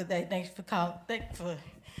 Y'all have a good day. Thanks for calling. Thank you for.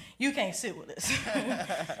 You can't sit with us.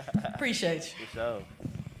 Appreciate you. For sure.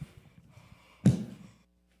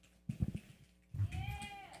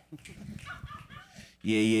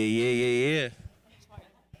 Yeah.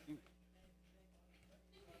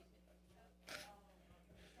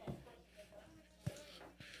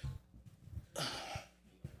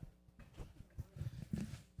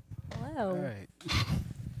 Hello. All right.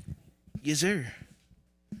 Yes, sir.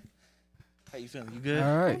 How you feeling? You good?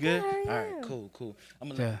 All right. You good? How are All right, you? cool. I'm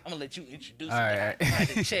Yeah. gonna let you introduce All her. right. I had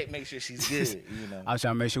to check, make sure she's good, you know. I was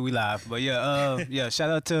trying to make sure we live, but yeah, shout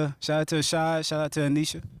out to Shad, shout out to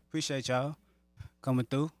Anisha. Appreciate y'all coming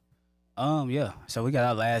through. Yeah. So we got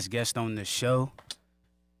our last guest on the show.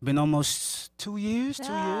 Been almost 2 years. 2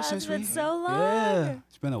 Yeah, years since it's been we. so long. Yeah,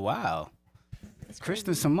 it's been a while.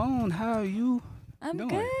 Kristen Simone, how are you? I'm doing?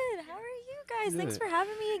 good. How are you guys? Thanks Good. for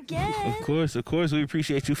having me again. Of course, we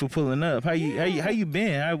appreciate you for pulling up. How you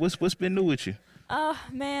been? What's been new with you? Oh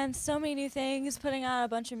man, so many new things. Putting out a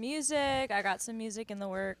bunch of music. I got some music in the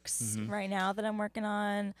works right now that I'm working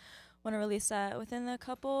on. Want to release that within a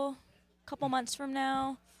couple months from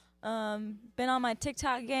now. Been on my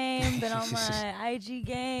TikTok game, been on my IG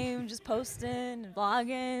game, just posting and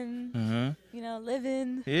vlogging,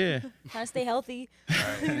 living, trying to stay healthy,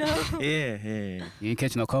 Yeah. You ain't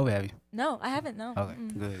catching no COVID, have you? No, I haven't, no.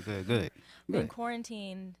 Okay, good. Been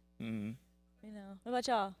quarantined, Mhm. What about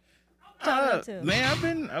y'all? What y'all up to?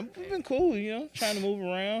 Man, I've been cool, trying to move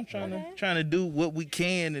around, trying to do what we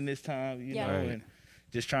can in this time, Yeah. know, Right. and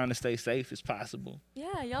just trying to stay safe as possible.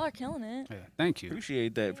 Yeah, y'all are killing it. Yeah, thank you.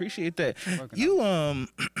 Appreciate that.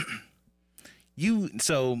 Working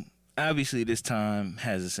So obviously this time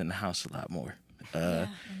has us in the house a lot more. Yeah, I know.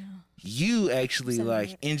 You actually So like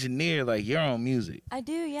weird. engineer like your own music. I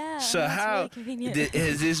do, yeah. So that's how really convenient.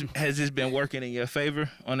 has this been working in your favor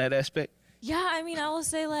on that aspect? Yeah, I mean, I will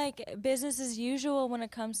say like business as usual when it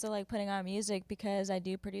comes to like putting out music because I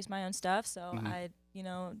do produce my own stuff. So I,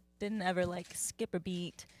 didn't ever like skip a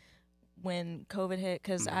beat when COVID hit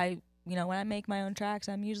because I, when I make my own tracks,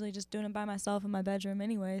 I'm usually just doing it by myself in my bedroom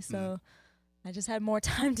anyway. So I just had more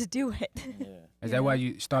time to do it. Is that why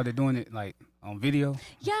you started doing it like on video?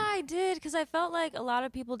 Yeah, I did because I felt like a lot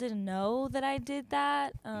of people didn't know that I did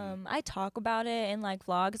that. I talk about it in like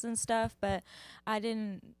vlogs and stuff, but I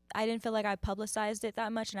didn't feel like I publicized it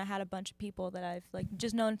that much. And I had a bunch of people that I've like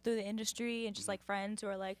just known through the industry and just like friends who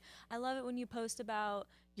are like, I love it when you post about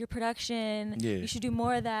your production. Yeah. You should do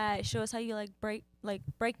more of that. Show us how you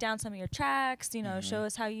break down some of your tracks, show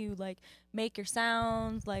us how you like make your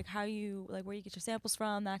sounds, like how you like where you get your samples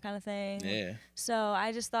from, that kind of thing. Yeah. So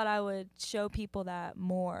I just thought I would show people that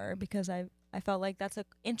more because I felt like that's an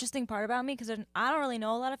interesting part about me because I don't really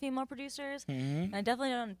know a lot of female producers. And I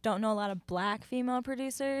definitely don't know a lot of black female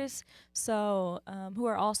producers, so who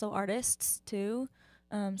are also artists too.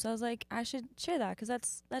 So I was like, I should share that because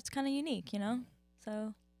that's kind of unique,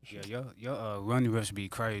 So Yeah, your running riffs be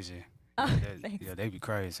crazy. thanks. Yeah, they be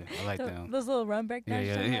crazy. I like them. Those little run breakdowns.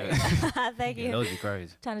 Yeah. Thank you. Yeah, those be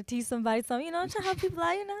crazy. Trying to teach somebody something, trying to help people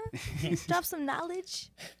out, drop some knowledge.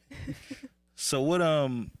 So what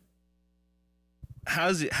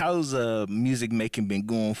how's music making been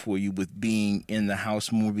going for you with being in the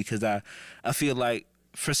house more? Because I feel like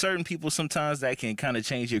for certain people sometimes that can kind of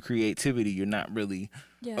change your creativity. You're not really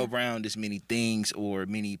around as many things or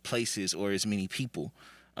many places or as many people.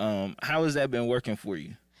 How has that been working for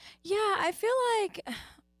you? Yeah, I feel like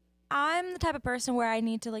I'm the type of person where I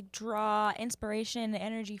need to like draw inspiration and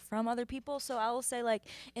energy from other people. So I will say like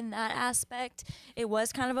in that aspect, it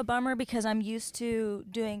was kind of a bummer because I'm used to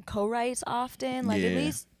doing co-writes often, like at Yeah.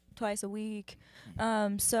 least twice a week.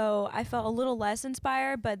 So I felt a little less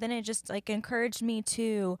inspired, but then it just like encouraged me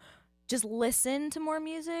to just listen to more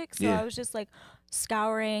music. So Yeah. I was just like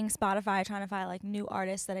scouring Spotify trying to find like new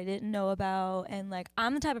artists that I didn't know about, and like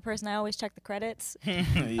I'm the type of person I always check the credits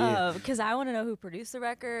because I want to know who produced the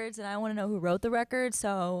records and I want to know who wrote the records.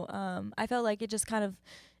 So I felt like it just kind of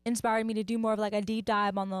inspired me to do more of like a deep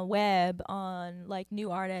dive on the web on like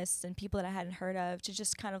new artists and people that I hadn't heard of to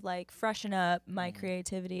just kind of like freshen up my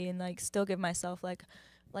creativity and like still give myself like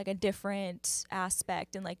a different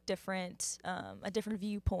aspect and like a different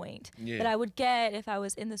viewpoint that I would get if I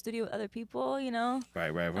was in the studio with other people,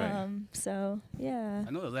 Right. So yeah. I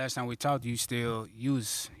know the last time we talked, you still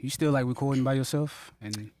like recording by yourself,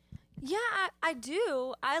 and Yeah, I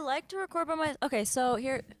do. I like to record by my. Okay, so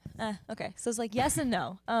here. So it's like yes and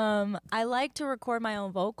no. I like to record my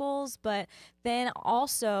own vocals, but then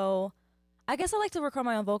also, I guess I like to record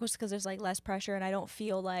my own vocals because there's like less pressure, and I don't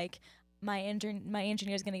feel like my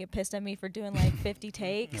engineer is gonna get pissed at me for doing like 50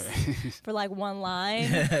 takes for like one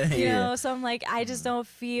line, you know. So I'm like, I just don't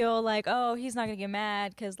feel like, oh, he's not gonna get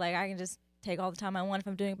mad because like I can just take all the time I want if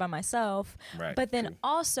I'm doing it by myself. Right. But then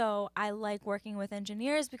also I like working with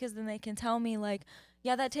engineers because then they can tell me like,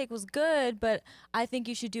 yeah, that take was good, but I think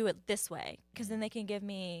you should do it this way, because then they can give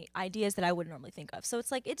me ideas that I wouldn't normally think of. So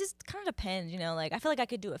it's like, it just kind of depends, you know, like I feel like I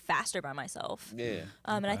could do it faster by myself. Yeah.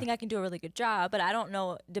 And I think I can do a really good job, but I don't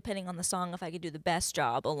know, depending on the song, if I could do the best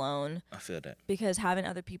job alone, I feel that. because having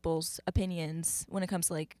other people's opinions when it comes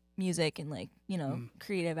to like music and like, you know,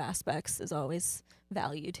 creative aspects is always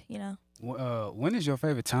valued, you know? When is your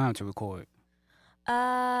favorite time to record?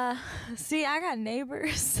 See, I got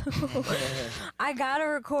neighbors, so I gotta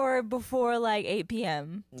record before like 8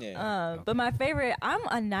 p.m. Yeah. But my favorite, I'm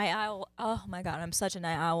a night owl. Oh my God, I'm such a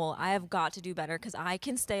night owl. I have got to do better because I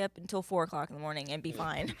can stay up until 4 o'clock in the morning and be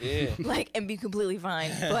fine. Yeah. Like, and be completely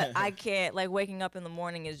fine. But I can't, like, waking up in the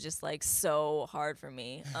morning is just like so hard for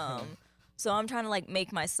me. So I'm trying to like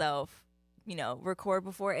make myself, you know, record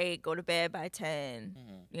before 8, go to bed by 10.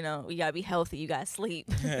 You know, you gotta be healthy, you gotta sleep.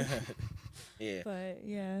 Yeah. But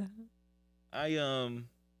yeah. I you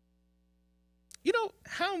know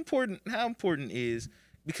how important is,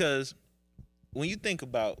 because when you think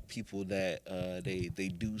about people that they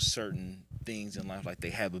do certain things in life, like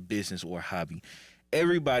they have a business or a hobby,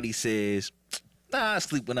 everybody says, nah, I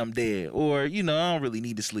sleep when I'm dead, or, you know, I don't really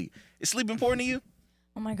need to sleep. Is sleep important to you?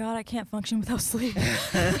 Oh my God, I can't function without sleep.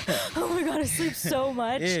 Oh my God, I sleep so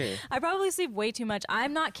much. Yeah. I probably sleep way too much.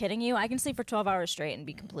 I'm not kidding you. I can sleep for 12 hours straight and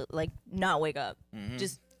be completely, like, not wake up.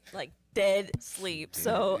 Just, like, dead sleep.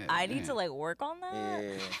 So I need to, like, work on that.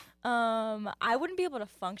 Yeah. I wouldn't be able to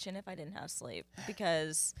function if I didn't have sleep,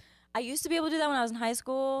 because I used to be able to do that when I was in high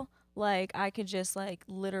school. Like, I could just, like,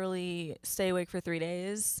 literally stay awake for 3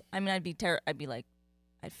 days. I mean, I'd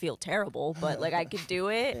feel terrible, but like I could do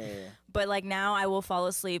it. But like now I will fall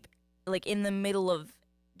asleep like in the middle of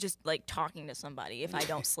just like talking to somebody if I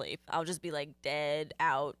don't sleep. I'll just be like dead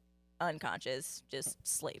out, unconscious, just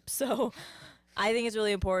sleep. So I think it's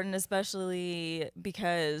really important, especially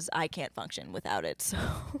because I can't function without it. So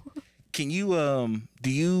Can you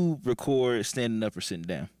do you record standing up or sitting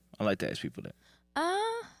down? I like to ask people that.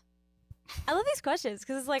 I love these questions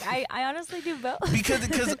because it's like I honestly do both.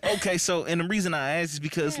 because okay, so, and the reason I ask is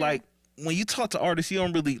because like when you talk to artists, you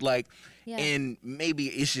don't really like, and maybe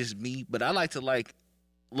it's just me, but I like to like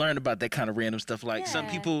learn about that kind of random stuff. Like some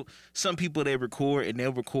people they record and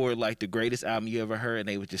they'll record like the greatest album you ever heard, and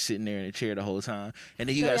they were just sitting there in a chair the whole time. And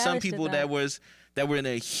then you got some people that were in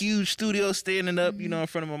a huge studio standing up, you know, in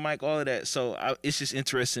front of a mic, all of that. So it's just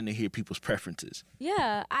interesting to hear people's preferences.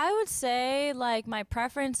 Yeah, I would say like my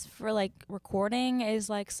preference for like recording is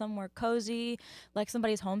like somewhere cozy, like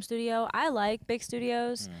somebody's home studio. I like big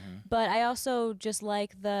studios, but I also just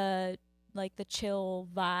like the chill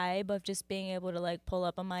vibe of just being able to like pull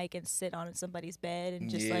up a mic and sit on somebody's bed and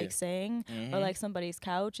just like sing, or like somebody's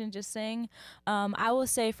couch and just sing. I will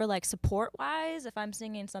say for like support wise, if I'm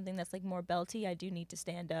singing something that's like more belty, I do need to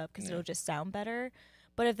stand up because it'll just sound better.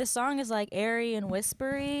 But if the song is like airy and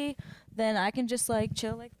whispery, then I can just like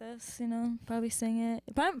chill like this, you know, probably sing it.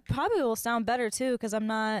 But probably will sound better too because I'm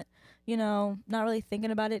not, you know, not really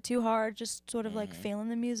thinking about it too hard, just sort of like feeling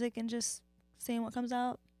the music and just seeing what comes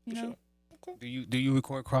out, you know. Do you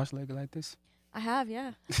record cross-legged like this? I have,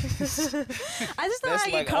 yeah. I just know That's how I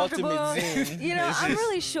like get comfortable. ultimate zen. You know, I'm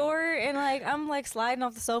really short and like I'm like sliding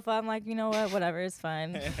off the sofa. I'm like, you know what, whatever, it's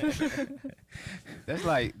fine. That's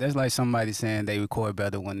like somebody saying they record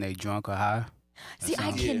better when they drunk or high. See,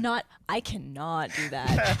 I cannot do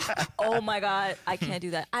that. Oh my God, I can't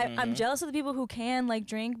do that. I'm jealous of the people who can like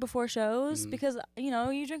drink before shows because, you know,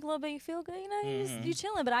 you drink a little bit, you feel good, you know, you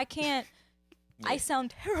chilling, but I can't. I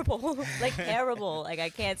sound terrible, like terrible. Like I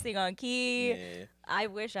can't sing on key. I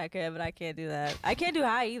wish I could, but I can't do that. I can't do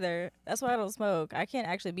high either. That's why I don't smoke. I can't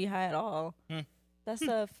actually be high at all. That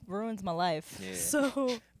stuff ruins my life. So.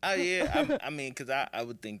 I mean, because I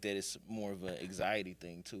would think that it's more of an anxiety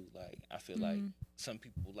thing too. Like I feel like some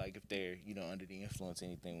people, like if they're, you know, under the influence or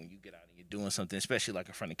anything, when you get out and you're doing something, especially like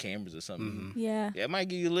in front of cameras or something, it might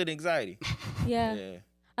give you a little anxiety. Yeah.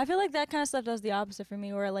 I feel like that kind of stuff does the opposite for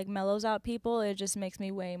me, where it like mellows out people. It just makes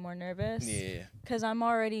me way more nervous. Yeah. Because I'm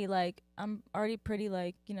already pretty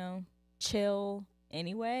like, you know, chill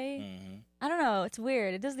anyway. I don't know. It's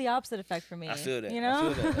weird. It does the opposite effect for me. I feel that. You know?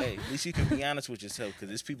 I feel that. Hey, at least you can be honest with yourself, because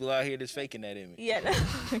there's people out here that's faking that image. Yeah.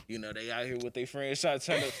 No. You know, they out here with their friends trying to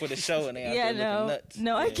turn up for the show, and they out there looking nuts.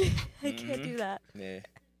 No, I can't do that. Yeah.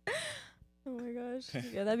 Oh my gosh.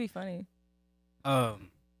 Yeah, that'd be funny.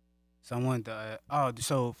 Someone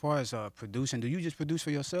so as far as producing, do you just produce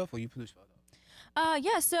for yourself or you produce for others?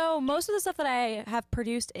 Yeah, so most of the stuff that I have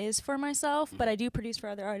produced is for myself, but I do produce for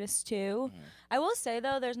other artists too. I will say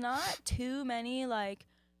though, there's not too many like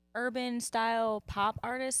urban style pop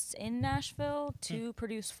artists in Nashville to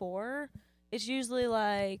produce for. It's usually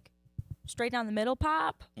like straight down the middle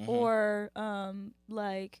pop or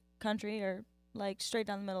like country or like straight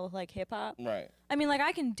down the middle like hip hop. Right. I mean, like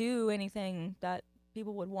I can do anything that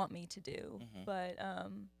people would want me to do, but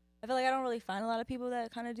I feel like I don't really find a lot of people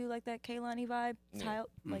that kind of do like that Kehlani vibe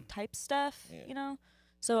type stuff, you know.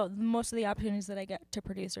 So most of the opportunities that I get to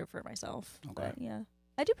produce are for myself. Okay. But yeah,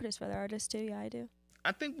 I do produce for other artists too. Yeah, I do.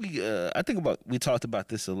 I think we talked about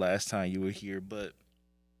this the last time you were here, but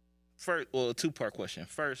first, well, a two-part question.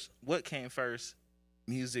 First, what came first,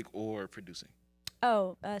 music or producing?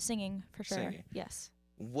 Oh, singing for sure. Singing. Yes.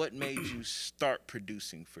 What made you start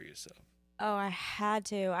producing for yourself? Oh, I had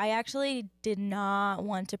to. I actually did not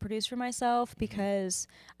want to produce for myself because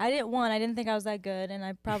I didn't think I was that good, and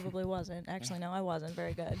I probably wasn't. Actually, no, I wasn't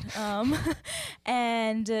very good.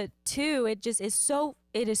 And two, it is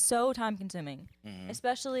so time consuming,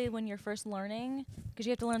 especially when you're first learning, because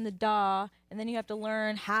you have to learn the DAW, and then you have to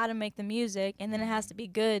learn how to make the music, and then it has to be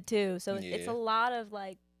good too. So it's a lot of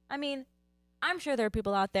like, I mean, I'm sure there are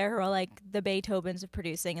people out there who are like the Beethovens of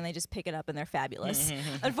producing and they just pick it up and they're fabulous.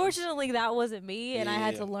 Unfortunately, that wasn't me, and I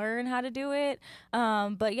had to learn how to do it.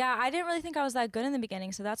 But yeah, I didn't really think I was that good in the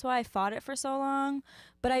beginning, so that's why I fought it for so long.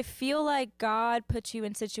 But I feel like God puts you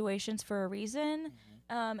in situations for a reason.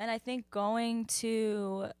 And I think going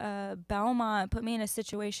to Belmont put me in a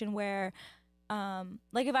situation where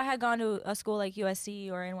like if I had gone to a school like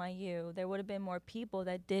USC or NYU, there would have been more people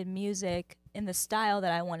that did music in the style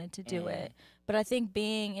that I wanted to do it. But I think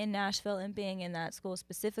being in Nashville and being in that school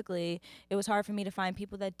specifically, it was hard for me to find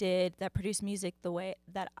people that produced music the way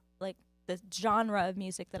that, like, the genre of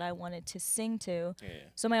music that I wanted to sing to.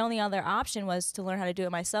 So my only other option was to learn how to do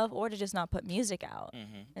it myself or to just not put music out.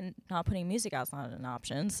 And not putting music out is not an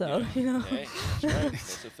option. So, you know. That's right.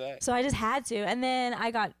 That's a fact. So I just had to. And then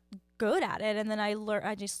I got good at it, and then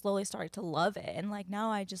I just slowly started to love it, and like now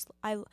I